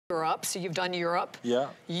Europe, so you've done Europe. Yeah.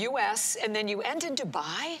 US, and then you end in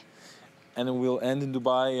Dubai? And then we'll end in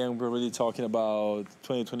Dubai, and we're really talking about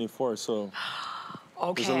 2024, so...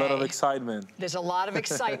 Okay. There's a lot of excitement. There's a lot of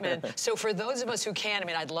excitement. So for those of us who can, I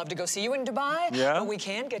mean, I'd love to go see you in Dubai, but we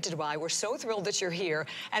can't get to Dubai. We're so thrilled that you're here.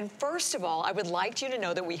 And first of all, I would like you to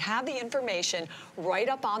know that we have the information right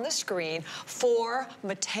up on the screen for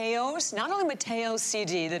Mateo's, not only Mateo's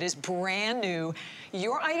CD that is brand new,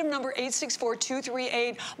 your item number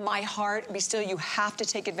 864238, My Heart Be Still. You have to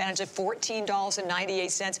take advantage of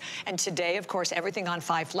 $14.98. And today, of course, everything on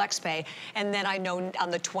 5 FlexPay. And then I know on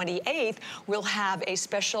the 28th, we'll have a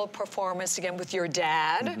special performance again with your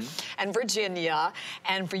dad and Virginia.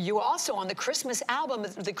 And for you also on the Christmas album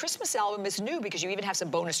is new because you even have some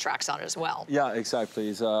bonus tracks on it as well. Yeah, exactly.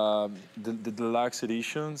 It's the deluxe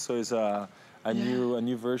edition, so it's a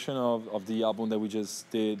new version of the album that we just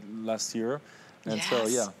did last year. And so,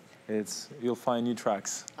 yeah, you'll find new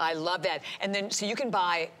tracks. I love that. And then, so you can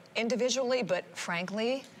buy individually, but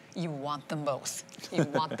frankly, you want them both. You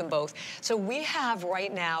want them both. So we have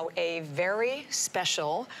right now a very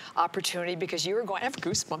special opportunity because you are going, I have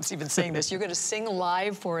goosebumps even saying this, you're going to sing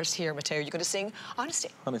live for us here, Mateo. You're going to sing Honesty.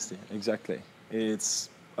 Honesty, exactly. It's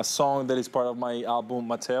a song that is part of my album,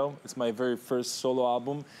 Mateo. It's my very first solo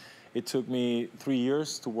album. It took me 3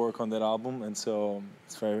 years to work on that album, and so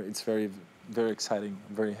it's very exciting.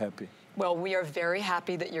 I'm very happy. Well, we are very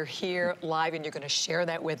happy that you're here live and you're going to share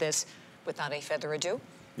that with us. Without any further ado,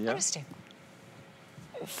 Honesty.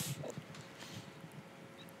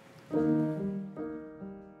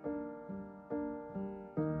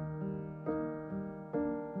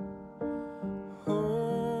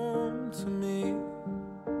 Home to me,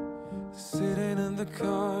 sitting in the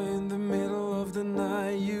car in the middle of the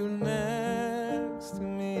night, you next to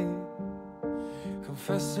me,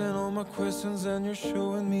 confessing all my questions, and you're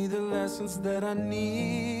showing me the lessons that I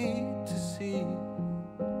need to see.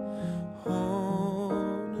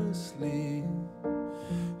 Honestly,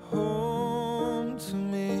 home to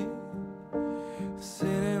me,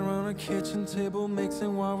 sitting around a kitchen table,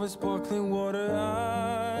 mixing wine with sparkling water.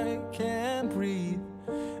 I can't breathe,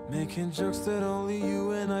 making jokes that only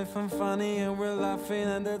you and I find funny, and we're laughing,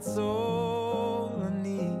 and that's all I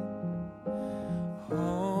need.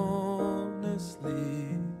 Honestly,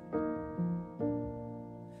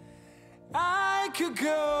 I could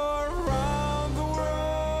go around the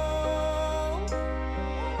world,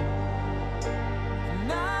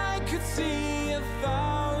 and I could see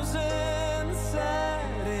 1,000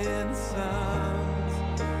 setting suns,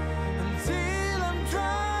 until I'm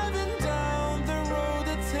driving down the road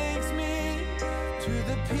that takes me to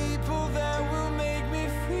the people that will make me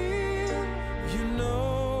feel. You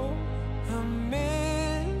know, I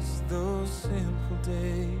miss those simple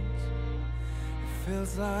days. It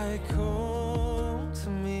feels like home to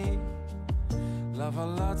me. Lava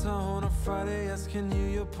latte on a Friday, asking you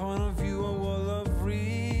your point of view on what love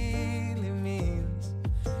really means.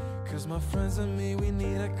 Cause my friends and me, we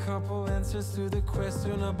need a couple answers to the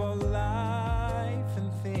question about life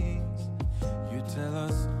and things. You tell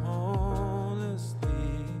us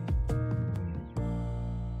honestly,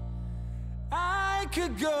 I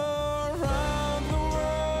could go around the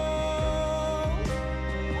world,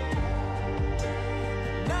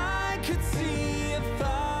 and I could see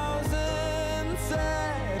 1,000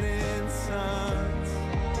 setting suns,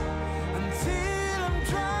 until I'm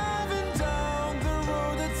driving down the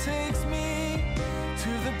road that takes me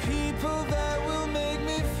to the people that will make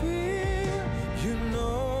me feel. You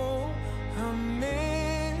know, I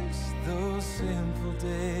miss those simple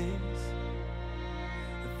days,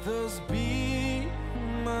 those be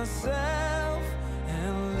myself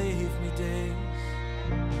and leave me days.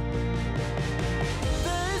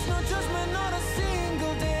 There is no judgment, not a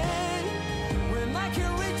single day, when I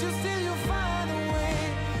can reach you, still you find a way.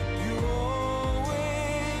 You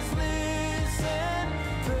always listen,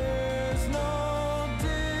 there's no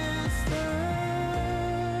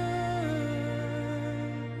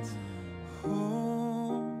distance.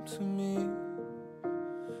 Home to me,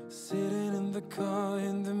 sitting in the car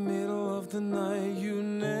in the middle of the night, you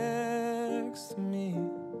next to me,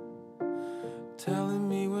 telling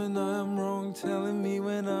me when I am wrong, telling me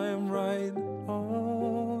when I am right.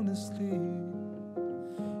 Honestly,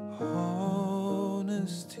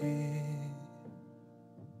 honesty.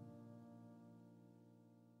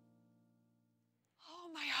 Oh,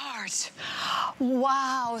 my heart.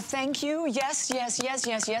 Wow, thank you. Yes, yes, yes,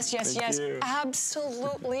 yes, yes, yes, yes. You.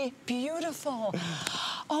 Absolutely beautiful.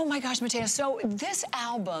 Oh my gosh, Mateo. So this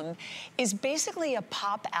album is basically a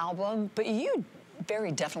pop album, but you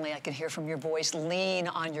very definitely, I can hear from your voice, lean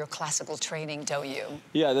on your classical training, don't you?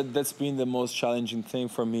 Yeah, that's been the most challenging thing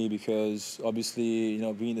for me because obviously, you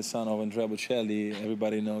know, being the son of Andrea Bocelli,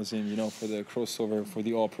 everybody knows him, you know, for the crossover, for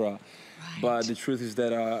the opera. Right. But the truth is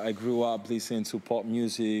that I grew up listening to pop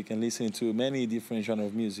music and listening to many different genres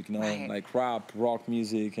of music, you know, right. like rap, rock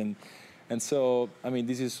music, and so, I mean,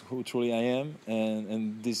 this is who truly I am,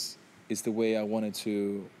 and this is the way I wanted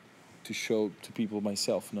to show to people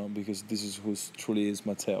myself, you know, because this is who truly is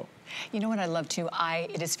Matteo. You know what I love too?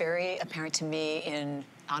 It is very apparent to me in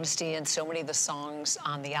honesty in so many of the songs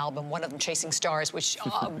on the album, one of them Chasing Stars, which,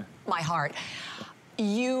 my heart.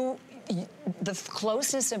 The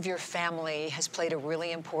closeness of your family has played a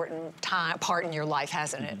really important part in your life,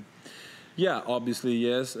 hasn't it? Yeah, obviously,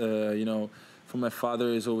 yes. You know, for my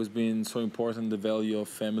father, it's always been so important, the value of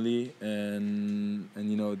family, and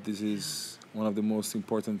you know, this is one of the most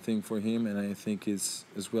important things for him, and I think it's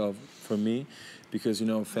as well for me, because, you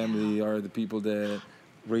know, family are the people that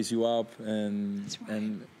raise you up, and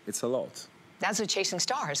it's a lot. That's what Chasing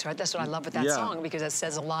Stars, right? That's what I love with that song, because it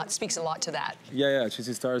says a lot, speaks a lot to that. Yeah,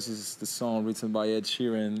 Chasing Stars is the song written by Ed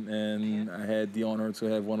Sheeran, and I had the honor to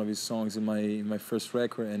have one of his songs in my first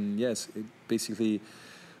record, and yes, it basically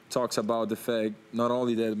talks about the fact not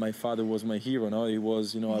only that my father was my hero, no, he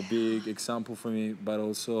was, you know, a big example for me, but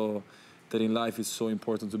also that in life it's so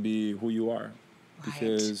important to be who you are.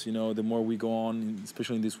 Because, you know, the more we go on,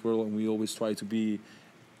 especially in this world, and we always try to be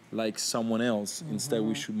like someone else, instead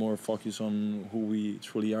we should more focus on who we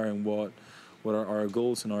truly are and what are our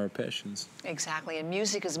goals and our passions. Exactly, and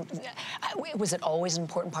music was it always an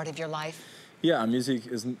important part of your life? Yeah, music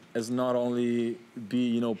is not only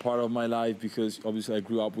you know, part of my life, because obviously I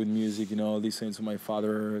grew up with music, you know, listening to my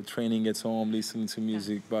father, training at home, listening to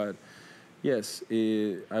music, but yes,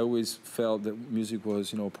 I always felt that music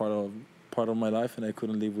was, you know, part of my life, and I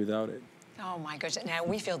couldn't live without it. Oh my goodness, now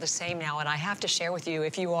we feel the same now, and I have to share with you,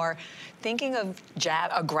 if you are thinking of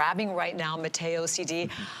grabbing right now Matteo's CD,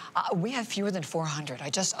 we have fewer than 400. I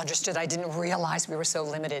just understood, I didn't realize we were so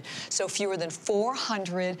limited. So fewer than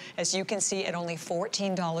 400, as you can see, at only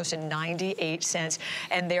 $14.98.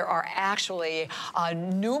 And there are actually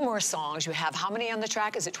numerous songs. You have how many on the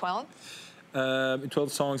track? Is it 12?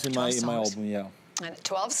 12 songs in my album, yeah. And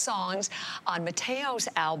 12 songs on Matteo's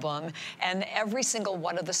album, and every single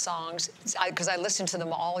one of the songs, because I listened to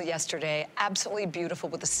them all yesterday, absolutely beautiful,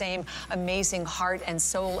 with the same amazing heart and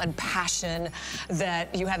soul and passion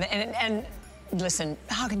that you have. And listen,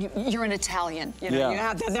 how can you're an Italian, you know, you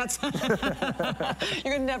have that's, you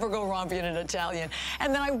can never go wrong being an Italian.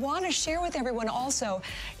 And then I want to share with everyone also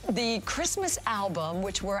the Christmas album,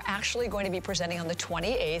 which we're actually going to be presenting on the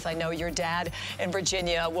 28th. I know your dad in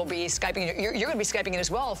Virginia will be Skyping, you're going to be Skyping it as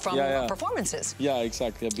well from performances. Yeah,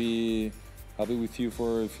 exactly. I'll be with you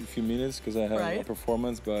for a few minutes because I have a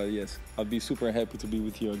performance, but yes, I'll be super happy to be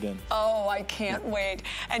with you again. Oh, I can't wait.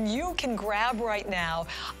 And you can grab right now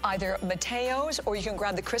either Matteo's or you can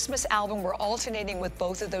grab the Christmas album. We're alternating with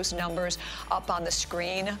both of those numbers up on the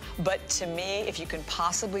screen. But to me, if you can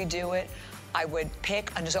possibly do it, I would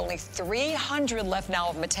pick, and there's only 300 left now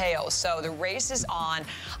of Matteo's, so the race is on.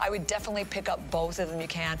 I would definitely pick up both of them. You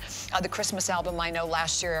can. The Christmas album, I know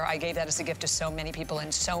last year I gave that as a gift to so many people,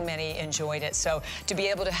 and so many enjoyed it. So to be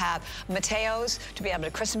able to have Matteo's, to be able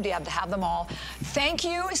to Christmas, to be able to have them all. Thank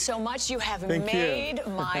you so much. You have made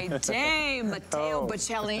my day, Matteo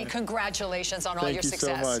Bocelli. Congratulations on all your success.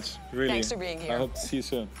 Thank you so much. Really. Thanks for being here. I hope to see you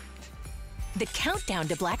soon. The countdown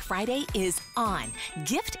to Black Friday is on.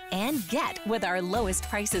 Gift and get with our lowest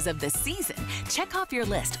prices of the season. Check off your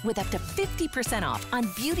list with up to 50% off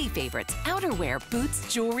on beauty favorites, outerwear,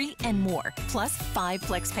 boots, jewelry, and more. Plus 5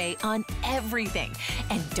 Flex Pay on everything.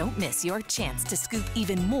 And don't miss your chance to scoop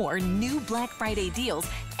even more new Black Friday deals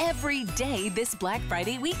every day this Black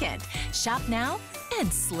Friday weekend. Shop now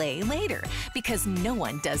and slay later, because no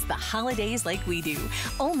one does the holidays like we do.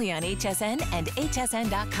 Only on HSN and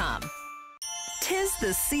hsn.com. 'Tis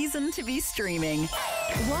the season to be streaming.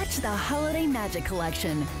 Watch the Holiday Magic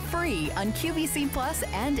Collection free on QVC Plus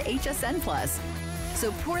and HSN Plus.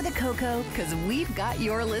 So pour the cocoa, because we've got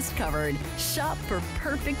your list covered. Shop for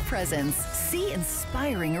perfect presents, see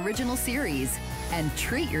inspiring original series, and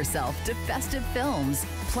treat yourself to festive films.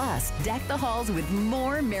 Plus, deck the halls with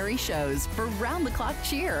more merry shows for round-the-clock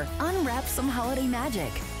cheer. Unwrap some holiday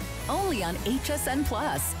magic. Only on HSN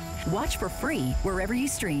Plus. Watch for free wherever you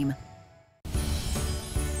stream.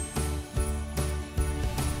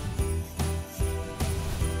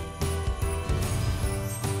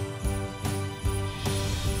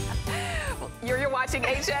 You're watching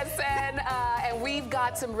HSN, and we've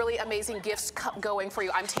got some really amazing gifts going for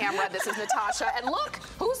you. I'm Tamra, this is Natasha, and look,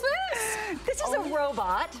 who's this? This is a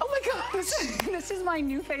robot. Oh my gosh. This is my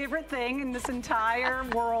new favorite thing in this entire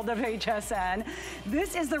world of HSN.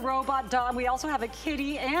 This is the robot dog. We also have a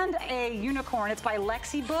kitty and a unicorn. It's by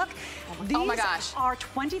Lexi Book. These oh my gosh. are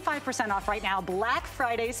 25% off right now, Black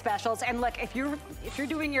Friday specials. And look, if you're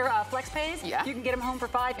doing your flex pays, you can get them home for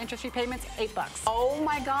 5 interest-free payments, $8. Oh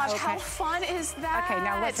my gosh, how fun is that? Okay,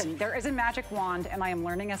 now listen, there is a magic wand, and I am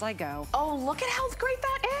learning as I go. Oh, look at how great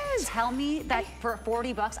that is. Tell me that for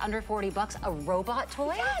 40 bucks, under 40 bucks, a robot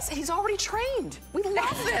toy? Yes, he's already trained. We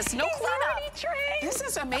love this. No he's already trained. This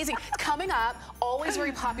is amazing. Coming up, always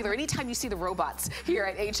very popular. Anytime you see the robots here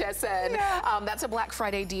at HSN, that's a Black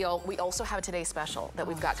Friday deal. We also have a Today Special that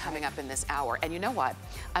we've got coming up in this hour. And you know what?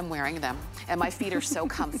 I'm wearing them, and my feet are so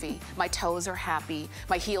comfy. My toes are happy.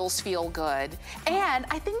 My heels feel good. And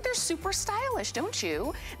I think they're super stylish, don't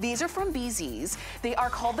you? These are from Beezy's. They are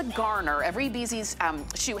called the Garner. Every Beezy's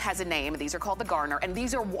shoe has a name. These are called the Garner, and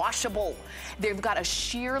these are washable. They've got a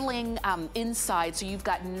shearling inside, so you've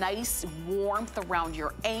got nice warmth around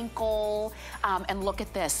your ankle. And look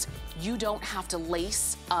at this. You don't have to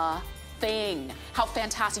lace a thing. How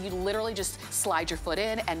fantastic. You literally just slide your foot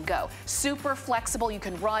in and go. Super flexible. You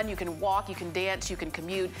can run, you can walk, you can dance, you can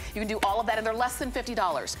commute, you can do all of that, and they're less than $50.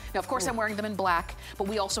 Now, of course, I'm wearing them in black, but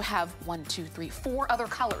we also have 1, 2, 3, 4 other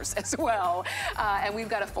colors as well. And we've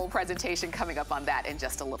got a full presentation coming up on that in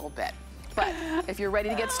just a little bit. But if you're ready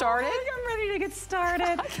to get started. I'm ready to get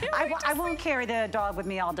started. I won't carry the dog with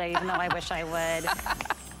me all day, even though I wish I would.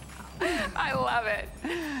 I love it.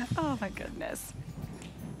 Oh my goodness.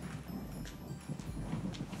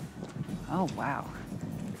 Oh, wow.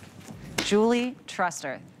 Julie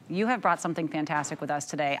Truster, you have brought something fantastic with us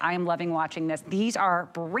today. I am loving watching this. These are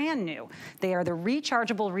brand new. They are the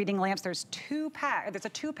rechargeable reading lamps. There's a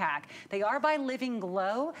two-pack. They are by Living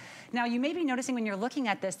Glow. Now, you may be noticing when you're looking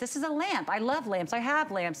at this, this is a lamp. I love lamps. I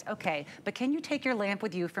have lamps. Okay, but can you take your lamp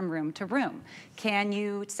with you from room to room? Can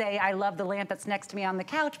you say, I love the lamp that's next to me on the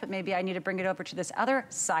couch, but maybe I need to bring it over to this other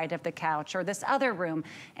side of the couch or this other room,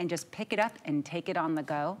 and just pick it up and take it on the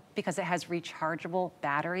go because it has rechargeable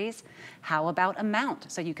batteries? How about a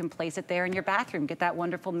mount? So you can place it there in your bathroom, get that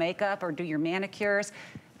wonderful makeup or do your manicures.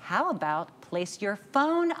 How about place your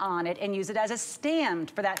phone on it and use it as a stand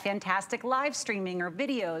for that fantastic live streaming or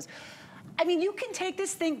videos? I mean, you can take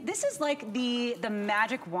this thing. This is like the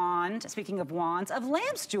magic wand, speaking of wands, of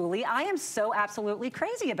lamps, Julie. I am so absolutely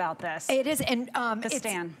crazy about this. It is, and the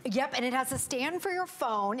stand. Yep, and it has a stand for your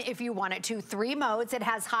phone if you want it to. 3 modes. It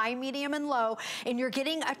has high, medium, and low, and you're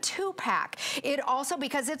getting a 2-pack. It also,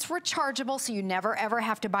 because it's rechargeable, so you never ever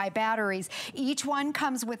have to buy batteries. Each one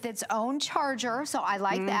comes with its own charger, so I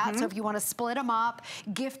like that. So if you want to split them up,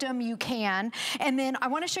 gift them, you can. And then I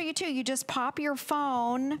want to show you too. You just pop your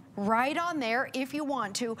phone right on there if you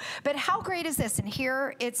want to. But how great is this? And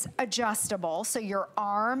here it's adjustable, so your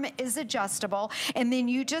arm is adjustable, and then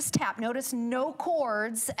you just tap. Notice no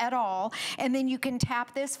cords at all, and then you can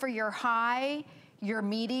tap this for your high, your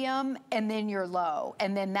medium, and then your low,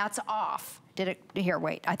 and then that's off. Did it, here,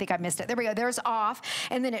 wait, I think I missed it. There we go, there's off,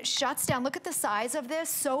 and then it shuts down. Look at the size of this,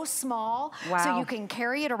 so small, so you can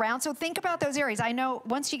carry it around. So think about those areas. I know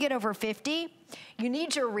once you get over 50, you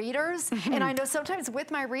need your readers, and I know sometimes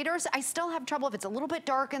with my readers, I still have trouble if it's a little bit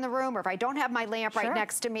dark in the room or if I don't have my lamp right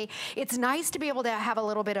next to me. It's nice to be able to have a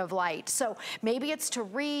little bit of light. So maybe it's to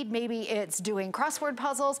read, maybe it's doing crossword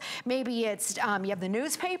puzzles, maybe it's, you have the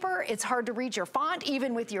newspaper, it's hard to read your font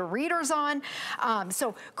even with your readers on.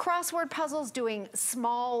 So crossword puzzles, doing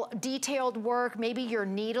small detailed work, maybe you're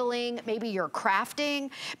needling, maybe you're crafting,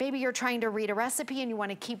 maybe you're trying to read a recipe and you want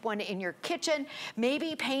to keep one in your kitchen,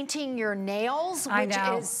 maybe painting your nails, which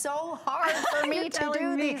is so hard for me to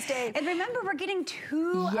do these days. And remember, we're getting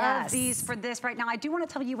 2 of these for this right now. I do want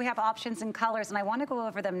to tell you we have options and colors, and I want to go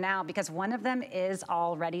over them now because one of them is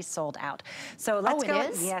already sold out. So let's go. It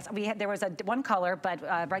is? Yes, there was one color, but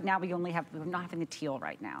right now we're not having the teal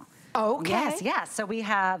right now. Okay. Yes. So we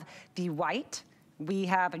have the white. We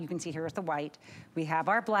have, and you can see here is the white. We have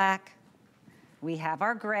our black. We have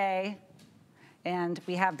our gray. And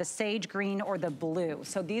we have the sage green or the blue.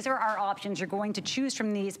 So these are our options. You're going to choose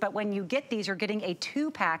from these, but when you get these, you're getting a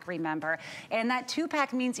 2-pack, remember. And that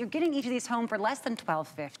 2-pack means you're getting each of these home for less than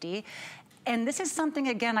 $12.50. And this is something,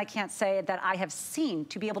 again, I can't say that I have seen,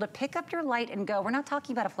 to be able to pick up your light and go. We're not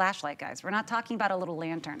talking about a flashlight, guys. We're not talking about a little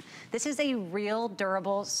lantern. This is a real,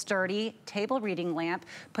 durable, sturdy table reading lamp,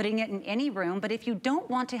 putting it in any room. But if you don't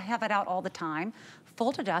want to have it out all the time,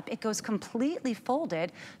 fold it up, it goes completely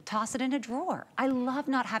folded, toss it in a drawer. I love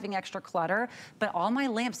not having extra clutter, but all my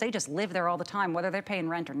lamps, they just live there all the time, whether they're paying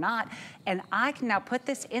rent or not. And I can now put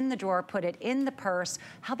this in the drawer, put it in the purse.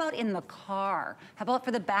 How about in the car? How about for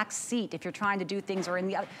the back seat if you're trying to do things, or in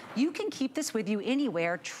the other? You can keep this with you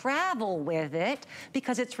anywhere, travel with it,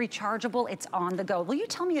 because it's rechargeable, it's on the go. Will you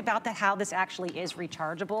tell me about that, how this actually is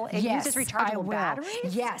rechargeable? It uses rechargeable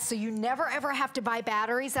batteries? Yes, so you never ever have to buy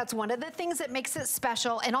batteries. That's one of the things that makes it special.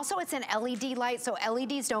 And also it's an LED light, so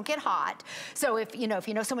LEDs don't get hot. So if you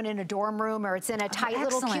know someone in a dorm room or it's in a tight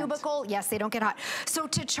little cubicle, yes, they don't get hot. So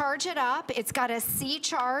to charge it up, it's got a C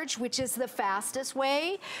charge, which is the fastest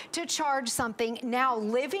way to charge something. Now,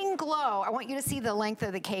 Living Glow, I want you to see the length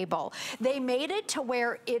of the cable. They made it to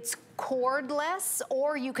where it's cordless,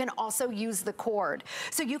 or you can also use the cord.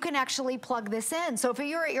 So you can actually plug this in. So if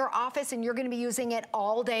you're at your office and you're gonna be using it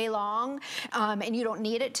all day long, and you don't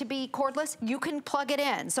need it to be cordless, you can plug it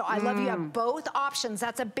in. So I love you have both options.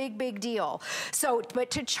 That's a big, big deal. So, but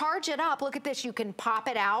to charge it up, look at this, you can pop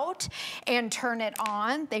it out and turn it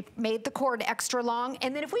on. They made the cord extra long.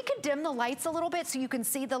 And then if we could dim the lights a little bit so you can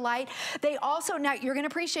see the light, they also, now you're gonna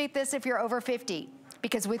appreciate this if you're over 50.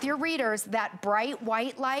 Because with your readers, that bright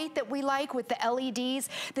white light that we like with the LEDs,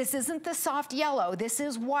 this isn't the soft yellow, this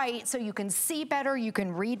is white, so you can see better, you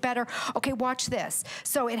can read better. Okay, watch this.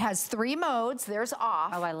 So it has 3 modes, there's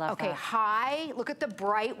off. Oh, I love that. Okay, high, look at the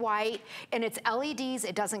bright white, and it's LEDs,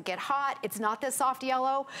 it doesn't get hot, it's not the soft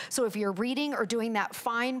yellow, so if you're reading or doing that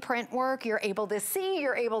fine print work, you're able to see,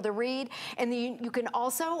 you're able to read, and then you can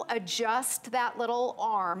also adjust that little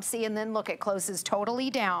arm, see, and then look, it closes totally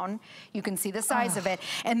down. You can see the size of it.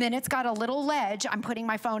 And then it's got a little ledge. I'm putting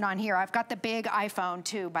my phone on here. I've got the big iPhone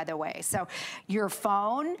too, by the way. So your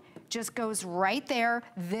phone just goes right there.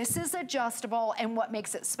 This is adjustable, and what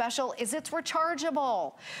makes it special is it's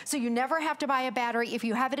rechargeable. So you never have to buy a battery. If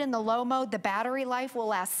you have it in the low mode, the battery life will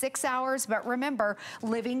last 6 hours, but remember,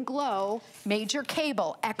 Living Glow made your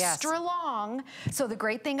cable extra long. So the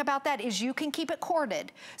great thing about that is you can keep it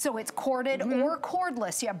corded. So it's corded or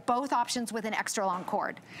cordless. You have both options with an extra long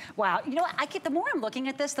cord. Wow, you know what, the more I'm looking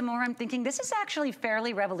at this, the more I'm thinking this is actually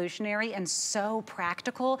fairly revolutionary and so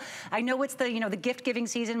practical. I know it's the, the gift giving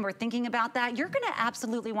season, we're thinking about that. You're gonna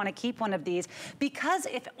absolutely wanna keep one of these, because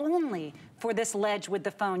if only for this ledge with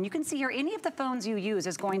the phone, you can see here, any of the phones you use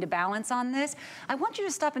is going to balance on this. I want you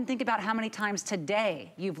to stop and think about how many times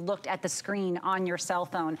today you've looked at the screen on your cell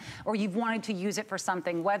phone, or you've wanted to use it for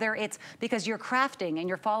something, whether it's because you're crafting and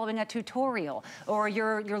you're following a tutorial, or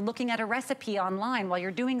you're looking at a recipe online while you're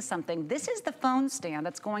doing something. This is the phone stand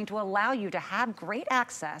that's going to allow you to have great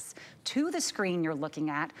access to the screen you're looking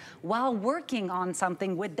at while working on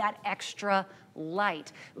something with that extra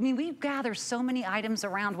light. I mean, we gather so many items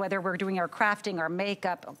around, whether we're doing our crafting, our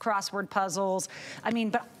makeup, crossword puzzles. I mean,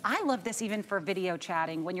 but I love this even for video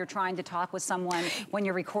chatting, when you're trying to talk with someone, when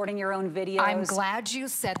you're recording your own videos. I'm glad you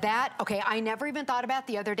said that. Okay, I never even thought about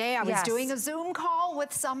the other day. I was doing a Zoom call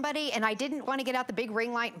with somebody, and I didn't want to get out the big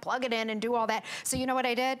ring light and plug it in and do all that. So you know what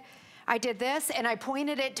I did? I did this, and I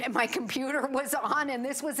pointed it, and my computer was on, and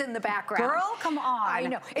this was in the background. Girl, come on. I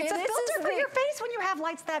know. It's a filter for your face when you have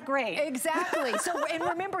lights that great. Exactly. So, and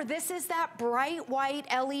remember, this is that bright white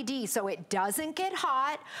LED, so it doesn't get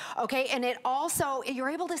hot, okay? And it also, you're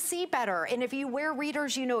able to see better. And if you wear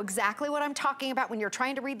readers, you know exactly what I'm talking about when you're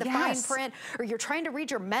trying to read the fine print, or you're trying to read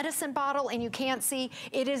your medicine bottle and you can't see.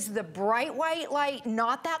 It is the bright white light,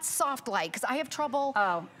 not that soft light, because I have trouble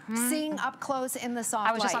seeing up close in the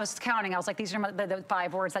soft light. I was counting. I was like, these are the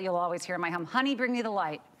 5 words that you'll always hear in my home. Honey, bring me the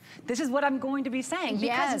light. This is what I'm going to be saying,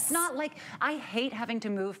 because it's not like, I hate having to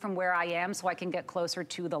move from where I am so I can get closer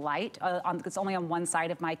to the light. It's only on one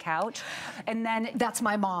side of my couch. And then that's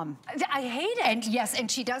my mom. I hate it. And yes, and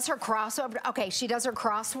she does her crossword. Okay, she does her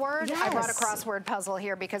crossword. Yes. I brought a crossword puzzle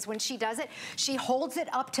here, because when she does it, she holds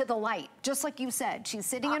it up to the light, just like you said. She's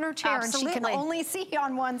sitting in her chair and she can only see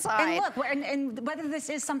on one side. And look, and whether this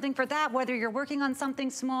is something for that, whether you're working on something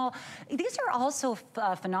small, these are also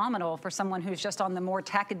phenomenal for someone who's just on the more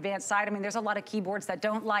tech advanced side. I mean, there's a lot of keyboards that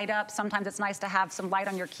don't light up. Sometimes it's nice to have some light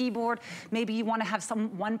on your keyboard. Maybe you want to have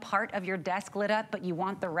one part of your desk lit up, but you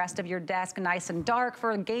want the rest of your desk nice and dark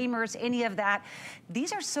for gamers, any of that.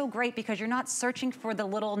 These are so great because you're not searching for the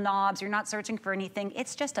little knobs. You're not searching for anything.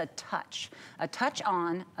 It's just a touch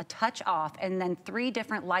on, a touch off, and then 3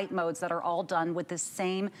 different light modes that are all done with the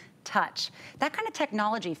same touch. That kind of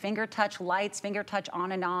technology, finger touch lights, finger touch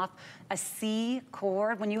on and off, a C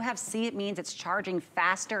cord. When you have C, it means it's charging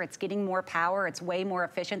faster, it's getting more power, it's way more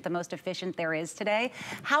efficient, the most efficient there is today.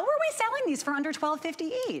 How are we selling these for under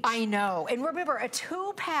 $12.50 each? I know, and remember, a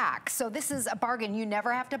 2-pack, so this is a bargain. You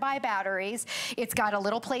never have to buy batteries. It's got a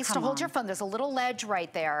little place to hold your phone. There's a little ledge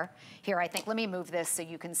right there. Here, I think, let me move this so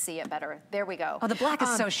you can see it better. There we go. Oh, the black is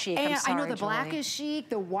so chic. I'm sorry, I know the Julie. black is chic,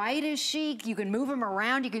 the white is chic. You can move them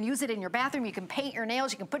around. You can use it in your bathroom. You can paint your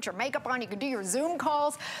nails. You can put your makeup on. You can do your Zoom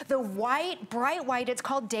calls. The white, bright white, it's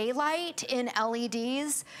called daylight in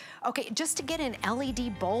LEDs. Okay, just to get an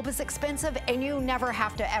LED bulb is expensive, and you never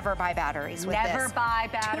have to ever buy batteries with this. Never buy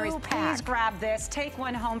batteries. 2-pack. Please grab this. Take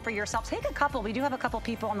one home for yourself. Take a couple. We do have a couple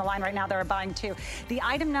people on the line right now that are buying 2. The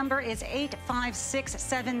item number is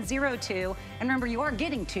 856702. And remember, you are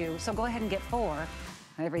getting 2, so go ahead and get 4.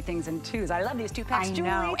 Everything's in 2s. I love these 2-packs. I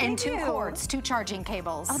know, and 2 cords, 2 charging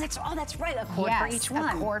cables. Oh, that's right. A cord for each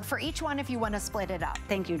one. A cord for each one if you want to split it up.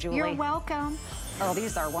 Thank you, Julie. You're welcome. Oh,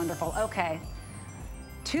 these are wonderful. Okay.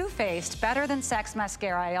 Too Faced Better Than Sex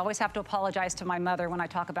mascara. I always have to apologize to my mother when I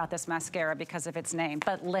talk about this mascara because of its name.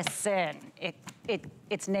 But listen,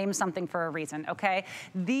 it's named something for a reason, okay?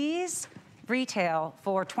 These retail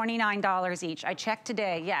for $29 each. I checked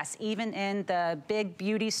today, yes, even in the big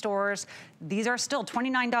beauty stores, these are still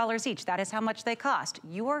 $29 each. That is how much they cost.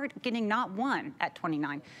 You are getting not one at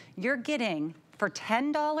 $29. You're getting, for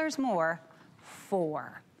 $10 more,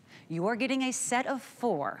 4. You are getting a set of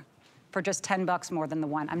 4 for just $10 more than the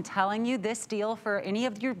one. I'm telling you, this deal for any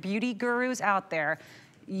of your beauty gurus out there,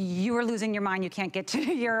 you are losing your mind. You can't get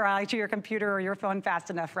to your computer or your phone fast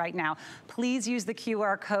enough right now. Please use the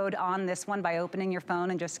QR code on this one by opening your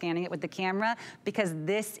phone and just scanning it with the camera, because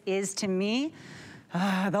this is, to me,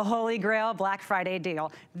 the Holy Grail Black Friday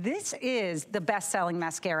deal. This is the best-selling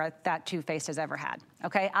mascara that Too Faced has ever had,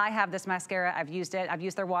 okay? I have this mascara. I've used it. I've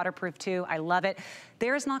used their waterproof, too. I love it.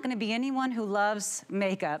 There's not going to be anyone who loves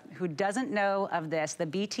makeup who doesn't know of this, the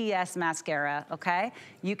BTS mascara, okay?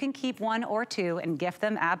 You can keep 1 or 2 and gift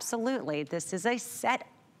them absolutely. This is a set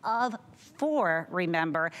of 4,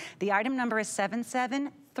 remember. The item number is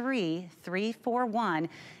 773341.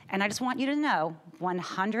 And I just want you to know,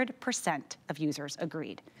 100% of users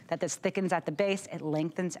agreed that this thickens at the base, it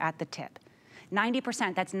lengthens at the tip.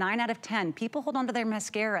 90%, that's 9 out of 10. People hold on to their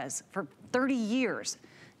mascaras for 30 years.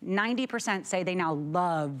 90% say they now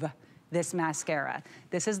love this mascara.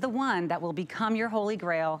 This is the one that will become your holy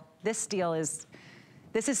grail. This deal is,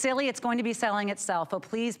 this is silly, it's going to be selling itself. So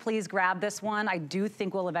please, please grab this one. I do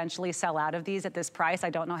think we'll eventually sell out of these at this price. I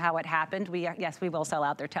don't know how it happened. Yes, we will sell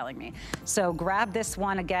out, they're telling me. So grab this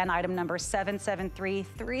one. Again, item number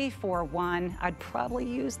 773341. I'd probably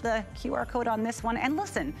use the QR code on this one. And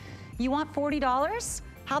listen, you want $40?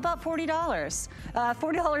 How about $40?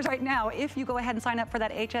 $40 right now if you go ahead and sign up for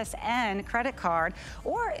that HSN credit card,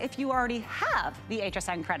 or if you already have the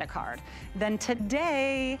HSN credit card. Then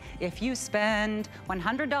today, if you spend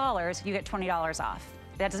 $100, you get $20 off.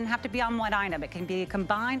 That doesn't have to be on one item. It can be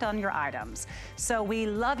combined on your items. So we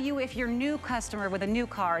love you if you're a new customer with a new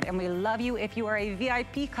card, and we love you if you are a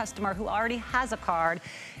VIP customer who already has a card.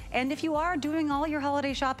 And if you are doing all your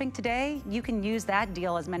holiday shopping today, you can use that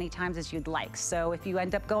deal as many times as you'd like. So if you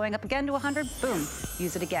end up going up again to 100, boom,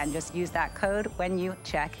 use it again. Just use that code when you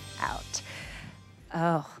check out.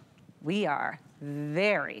 Oh, we are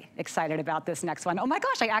very excited about this next one. Oh my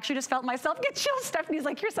gosh, I actually just felt myself get chills. Stephanie's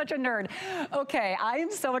like, you're such a nerd. Okay, I am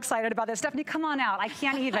so excited about this. Stephanie, come on out. I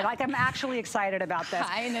can't even, like, I'm actually excited about this.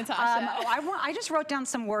 Hi, Natasha. I just wrote down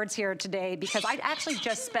some words here today because I actually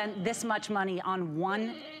just spent this much money on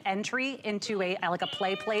one entry into like a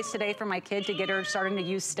play place today for my kid to get her starting to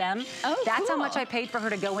use STEM. Oh, That's cool. how much I paid for her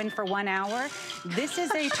to go in for 1 hour. This is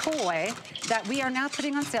a toy that we are now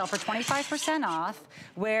putting on sale for 25% off,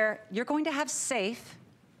 where you're going to have safe,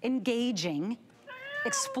 engaging,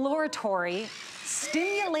 exploratory,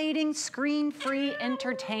 stimulating, screen-free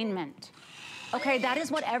entertainment. Okay, that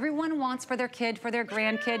is what everyone wants for their kid, for their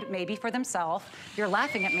grandkid, maybe for themselves. You're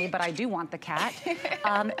laughing at me, but I do want the cat.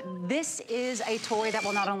 This is a toy that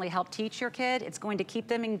will not only help teach your kid, it's going to keep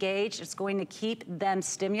them engaged, it's going to keep them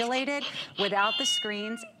stimulated without the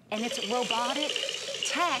screens, and it's robotic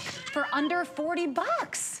tech for under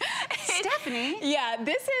 $40. Stephanie. Yeah,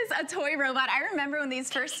 this is a toy robot. I remember when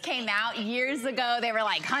these first came out years ago, they were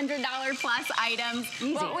like $100 plus items.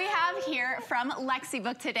 Easy. What we have here from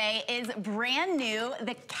Lexibook today is brand new.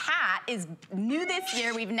 The cat is new this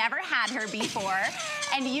year. We've never had her before.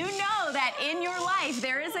 And you know that in your life,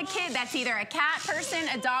 there is a kid that's either a cat person,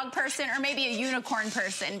 a dog person, or maybe a unicorn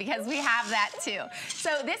person, because we have that too.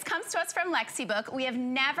 So this comes to us from LexiBook. We have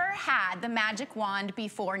never had the magic wand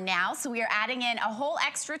before now, so we are adding in a whole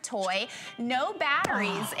extra toy. No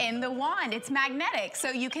batteries in the wand. It's magnetic, so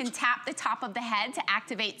you can tap the top of the head to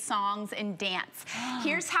activate songs and dance.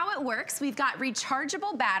 Here's how it works. We've got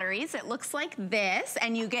rechargeable batteries. It looks like this,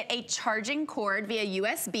 and you get a charging cord via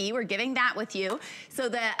USB. We're giving that with you. So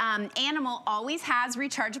the animal always has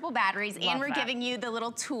rechargeable batteries, and we're giving you the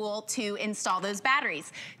little tool to install those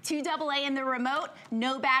batteries. 2 AA in the remote,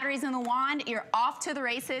 no batteries in the wand. You're off to the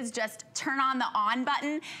races. Just turn on the on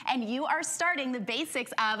button, and you are starting the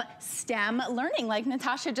basics of STEM learning, like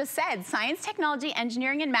Natasha just said. Science, technology,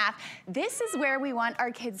 engineering, and math. This is where we want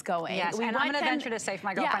our kids going. Yes, and I'm going to venture to say for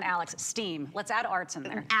my girlfriend Alex, STEAM. Let's add arts in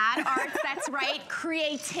there. Add arts, that's right.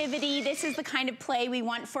 Creativity. This is the kind of play we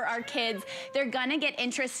want for our kids. They're going to get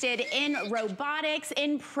interested in robotics,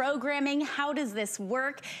 in programming. How does this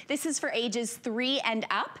work? This is for ages 3 and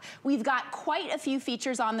up. We've got quite a few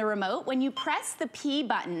features on the remote. When you press the P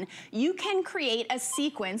button, you can create a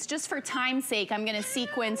sequence. Just for time's sake, I'm going to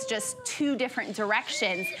sequence just 2 different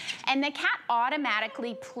directions, and the cat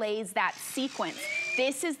automatically plays that sequence.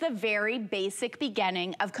 This is the very basic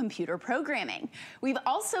beginning of computer programming. We've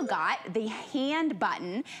also got the hand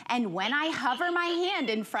button, and when I hover my hand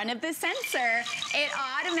in front of the sensor, it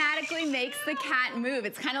automatically makes the cat move.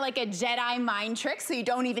 It's kind of like a Jedi mind trick, so you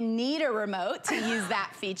don't even need a remote to use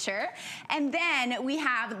that feature. And then we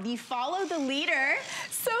have the follow the leader,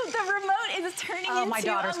 so the remote is turning into my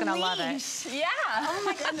daughter's a gonna leash. love it. Yeah. Oh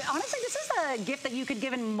my God, honestly, this is a gift that you could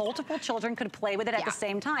give, and multiple children could play with it at the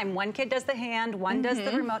same time. One kid does the hand, one does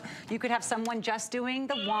the remote. You could have someone just doing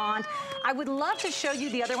the wand. I would love to show you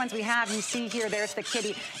the other ones we have. You see here, there's the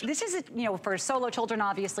kitty. This is, you know, for solo children,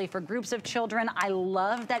 obviously, for groups of children. I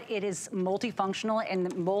love that it is multifunctional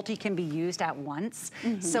and multi can be used at once.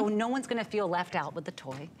 So no one's gonna feel left out with the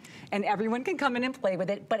toy, and everyone can come in and play with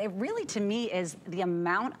it. But it really, to me, is the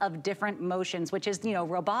amount of different motions, which is, you know,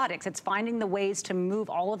 robotics. It's finding the ways to move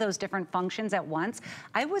all of those different functions at once.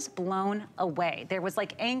 I was blown away. There was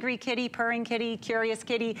like angry kitty, purring kitty, curious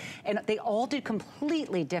kitty, and they all did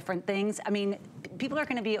completely different things. I mean, people are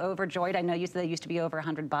gonna be overjoyed. I know you said they used to be over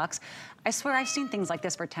 $100. I swear I've seen things like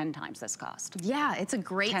this for 10 times this cost. Yeah, it's a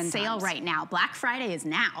great sale right now. Black Friday is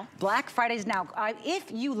now. Black Friday's now.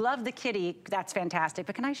 If you love the kitty, that's fantastic,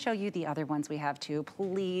 but can I show you the other ones we have too,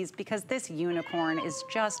 please? Because this unicorn is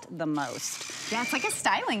just the most. Yeah, it's like a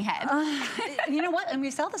styling head. You know what? And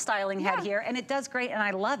we sell the styling head here, and it does great, and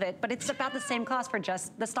I love it, but it's about the same cost for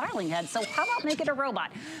just the styling head. So how about make it a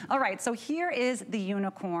robot? All right, so here is the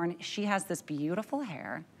unicorn. She has this beautiful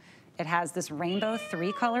hair. It has this rainbow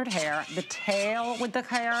 3-colored hair. The tail with the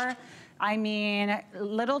hair. I mean,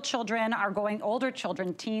 little children are going, older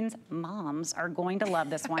children, teens, moms are going to love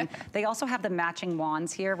this one. They also have the matching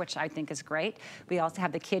wands here, which I think is great. We also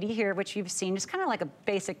have the kitty here, which you've seen, just kind of like a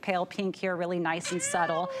basic pale pink here, really nice and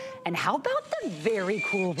subtle. And how about the very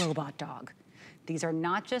cool robot dog? These are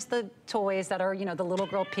not just the toys that are, you know, the little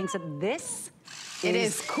girl pinks. This It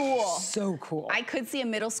is cool. So cool. I could see a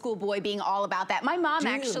middle school boy being all about that. My mom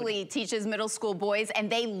actually teaches middle school boys, and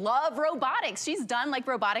they love robotics. She's done like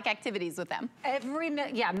robotic activities with them.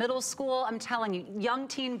 Middle school, I'm telling you, young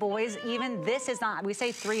teen boys, even this is not, we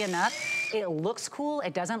say 3 and up. It looks cool.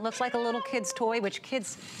 It doesn't look like a little kid's toy, which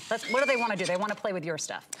kids, what do they want to do? They want to play with your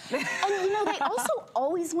stuff. And you know, they also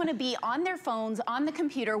always want to be on their phones, on the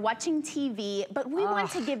computer, watching TV, but we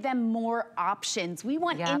want to give them more options. We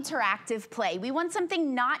want interactive play. We want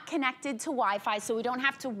something not connected to Wi-Fi, so we don't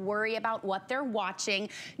have to worry about what they're watching.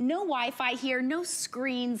 No Wi-Fi here, no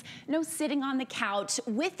screens, no sitting on the couch.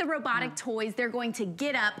 With the robotic toys, they're going to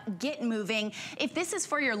get up, get moving. If this is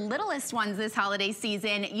for your littlest ones this holiday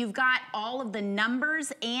season, you've got all of the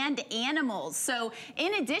numbers and animals. So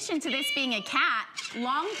in addition to this being a cat,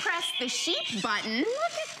 long press the sheep button. Look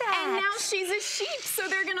at that. And now she's a sheep, so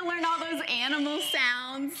they're gonna learn all those animal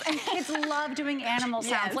sounds. And kids love doing animal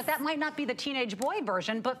sounds. Look, that might not be the teenage boy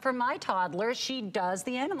version, but for my toddler, she does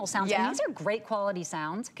the animal sounds. And these are great quality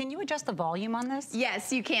sounds. Can you adjust the volume on this?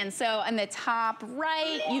 Yes, you can. So on the top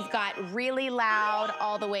right, you've got really loud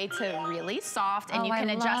all the way to really soft, and you can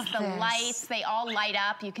adjust the lights. They all light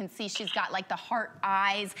up. You can see she's got like the heart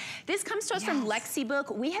eyes. This comes to us from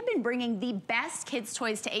LexiBook. We have been bringing the best kids'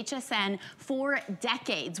 toys to HSN for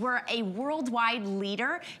decades. We're a worldwide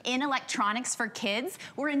leader in electronics for kids.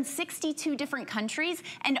 We're in 62 different countries,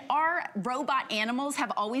 and our robot animals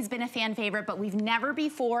have always been a fan favorite, but we've never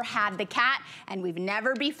before had the cat, and we've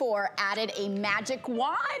never before added a magic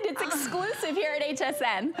wand. It's exclusive here at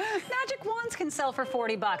HSN. Magic wands can sell for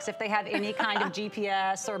 40 bucks if they have any kind of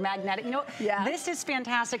GPS or magnetic. You know, this is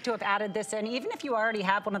fantastic to have added this in. Even if you already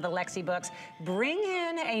have one of the Lexi books, bring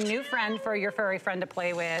in a new friend for your furry friend to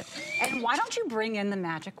play with. And why don't you bring in the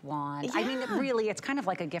magic wand? I mean, really, it's kind of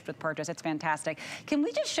like a gift with purchase. It's fantastic. Can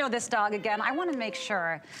we just show this dog again? I want to make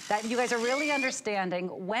sure that you guys are really understanding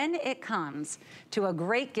when it comes to a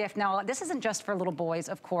great gift. Now, this isn't just for little boys,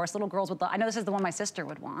 of course. Little girls would love. I know this is the one my sister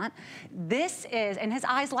would want. This is, and his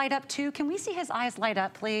eyes light up too. Can we see his eyes light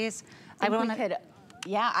up, please? I want to.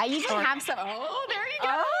 Yeah, I even have some. Oh, there you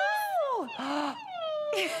go. Oh.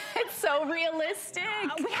 It's so realistic.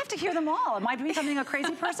 We have to hear them all. Am I doing something a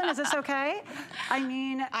crazy person? Is this okay? I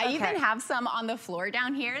mean, I even have some on the floor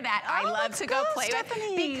down here that I love to go play with,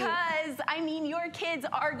 because I mean, your kids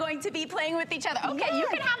are going to be playing with each other. Okay, you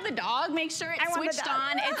can have the dog. Make sure it's switched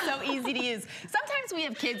on. It's so easy to use. Sometimes we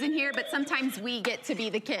have kids in here, but sometimes we get to be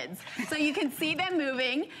the kids. So you can see them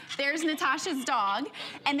moving. There's Natasha's dog,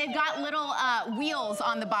 and they've got little wheels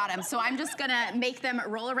on the bottom. So I'm just gonna make them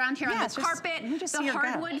roll around here on the carpet, the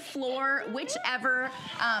hardwood floor, whichever.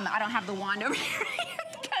 I don't have the wand over here.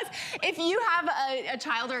 Because if you have a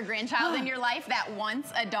child or a grandchild in your life that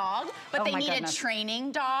wants a dog, but they need a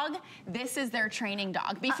training dog, this is their training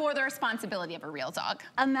dog before the responsibility of a real dog.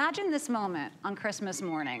 Imagine this moment on Christmas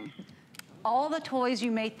morning. All the toys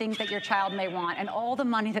you may think that your child may want and all the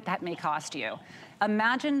money that that may cost you.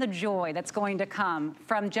 Imagine the joy that's going to come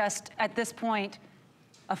from just, at this point,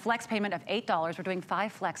 a flex payment of $8. We're doing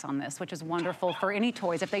 5 flex on this, which is wonderful for any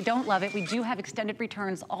toys. If they don't love it, we do have extended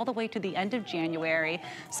returns all the way to the end of January.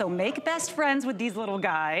 So make best friends with these little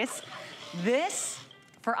guys. This,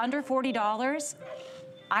 for under $40,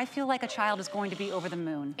 I feel like a child is going to be over the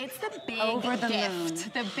moon. It's the big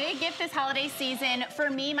gift. The big gift this holiday season. For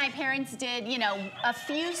me, my parents did, you know, a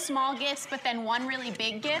few small gifts, but then one really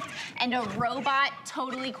big gift, and a robot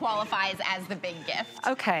totally qualifies as the big gift.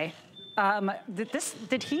 Okay. Did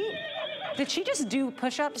she just do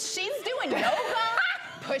push-ups? She's doing yoga,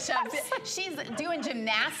 push-ups. She's doing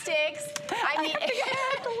gymnastics. I mean,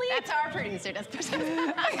 that's our producer, does push-ups.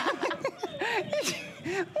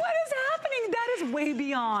 What is happening? That is way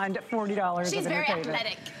beyond $40. She's very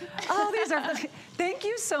athletic. Oh, these are, thank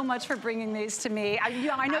you so much for bringing these to me. I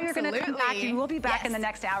know you're gonna come back. You will be back in the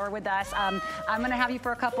next hour with us. I'm gonna have you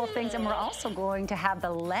for a couple of things, and we're also going to have the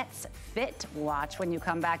Let's Fit watch when you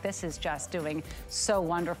come back. This is just doing so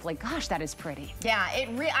wonderfully. Gosh, that is pretty. Yeah,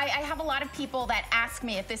 I have a lot of people that ask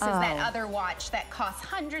me if this is that other watch that costs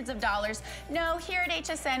hundreds of dollars. No, here at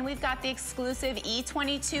HSN, we've got the exclusive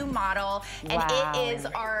E22 model, and it is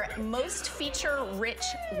our most feature-rich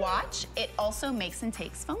watch. It also makes and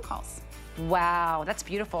takes phone calls. Wow, that's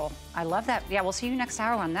beautiful. I love that. Yeah, we'll see you next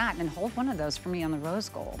hour on that, and hold one of those for me on the rose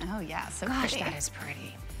gold. Oh yeah, so gosh, pretty. That is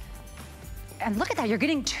pretty. And look at that, you're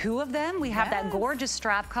getting 2 of them. We have that gorgeous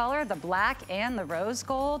strap color, the black and the rose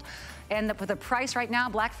gold. And with the price right now,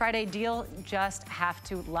 Black Friday deal, just have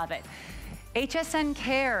to love it. HSN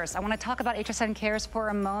Cares, I wanna talk about HSN Cares for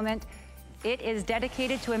a moment. It is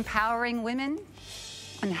dedicated to empowering women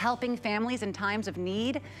and helping families in times of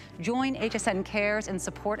need. Join HSN Cares in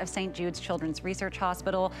support of St. Jude's Children's Research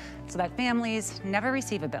Hospital so that families never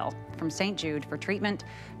receive a bill from St. Jude for treatment,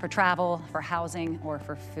 for travel, for housing, or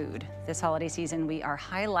for food. This holiday season, we are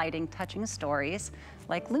highlighting touching stories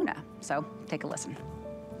like Luna. So take a listen.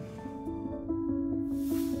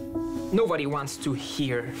 Nobody wants to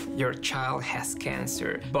hear your child has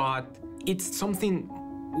cancer, but it's something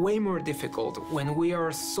way more difficult when we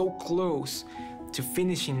are so close to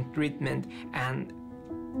finishing treatment and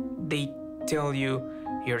they tell you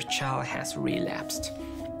your child has relapsed.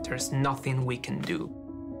 There's nothing we can do.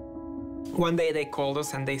 One day they called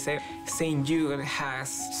us and they said, St. Jude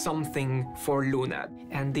has something for Luna,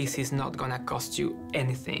 and this is not gonna cost you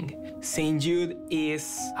anything. St. Jude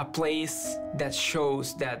is a place that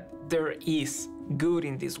shows that there is good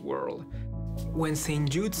in this world. When St.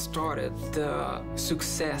 Jude started, the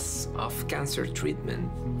success of cancer treatment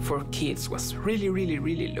for kids was really, really,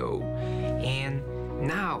 really low. And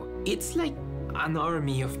now it's like an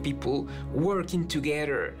army of people working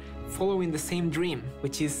together, following the same dream,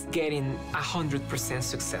 which is getting 100%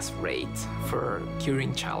 success rate for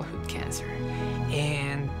curing childhood cancer.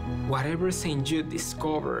 And whatever St. Jude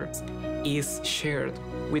discovers is shared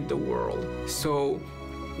with the world. So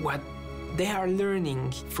what they are learning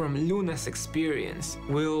from Luna's experience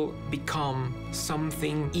will become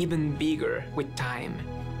something even bigger with time.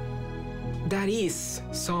 That is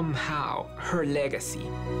somehow her legacy.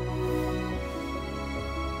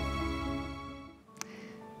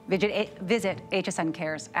 Visit HSN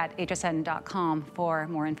Cares at hsn.com for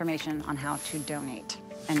more information on how to donate.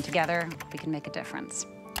 And together, we can make a difference.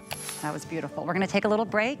 That was beautiful. We're gonna take a little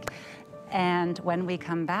break, and when we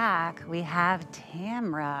come back, we have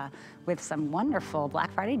Tamra with some wonderful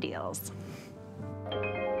Black Friday deals.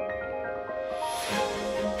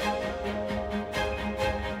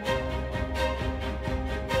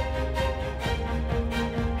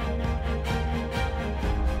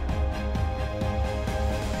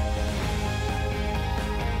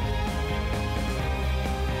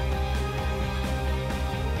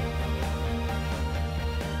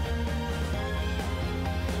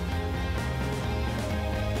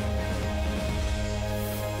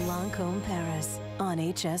 Paris on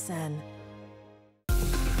HSN.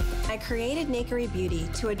 I created Nakery Beauty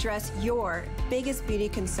to address your biggest beauty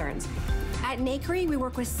concerns. At Nakery, we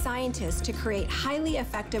work with scientists to create highly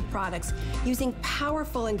effective products using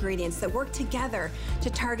powerful ingredients that work together to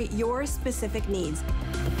target your specific needs.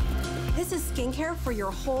 This is skincare for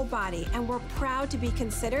your whole body, and we're proud to be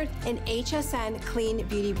considered an HSN clean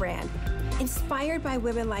beauty brand. Inspired by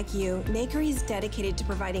women like you, Nakery is dedicated to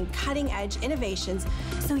providing cutting-edge innovations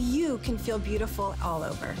so you can feel beautiful all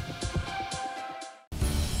over.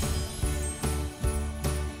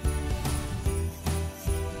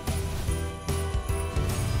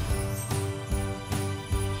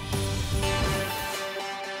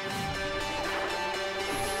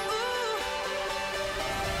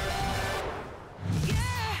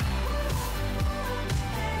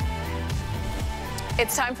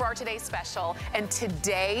 It's time for our today's special, and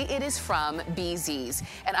today it is from BZ's,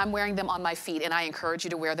 and I'm wearing them on my feet, and I encourage you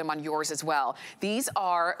to wear them on yours as well. These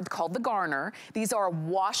are called the Garner. These are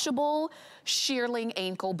washable shearling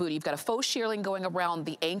ankle boot. You've got a faux shearling going around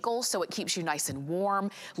the ankle, so it keeps you nice and warm.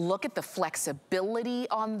 Look at the flexibility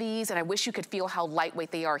on these, and I wish you could feel how lightweight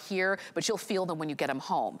they are here, but you'll feel them when you get them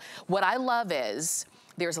home. What I love is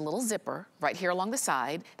there's a little zipper right here along the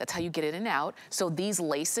side. That's how you get in and out. So these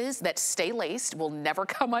laces that stay laced, will never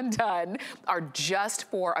come undone, are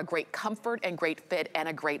just for a great comfort and great fit and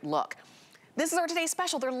a great look. This is our today's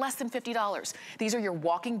special. They're less than $50. These are your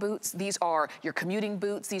walking boots. These are your commuting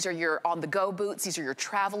boots. These are your on-the-go boots. These are your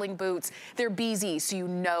traveling boots. They're BZ, so you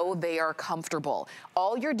know they are comfortable.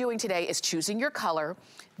 All you're doing today is choosing your color.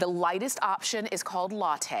 The lightest option is called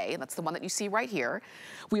Latte, and that's the one that you see right here.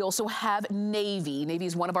 We also have Navy. Navy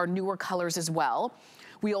is one of our newer colors as well.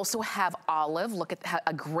 We also have Olive. Look at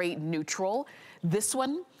a great neutral. This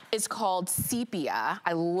one is called Sepia.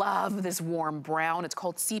 I love this warm brown. It's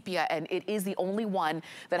called Sepia, and it is the only one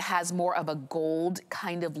that has more of a gold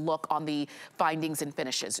kind of look on the findings and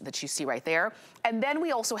finishes that you see right there. And then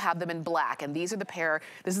we also have them in black, and these are the pair.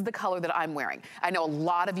 This is the color that I'm wearing. I know a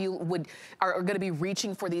lot of you are gonna be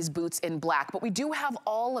reaching for these boots in black, but we do have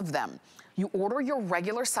all of them. You order your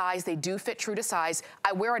regular size. They do fit true to size.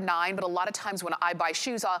 I wear a 9, but a lot of times when I buy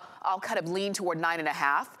shoes, I'll kind of lean toward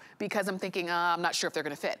 9.5 because I'm thinking, I'm not sure if they're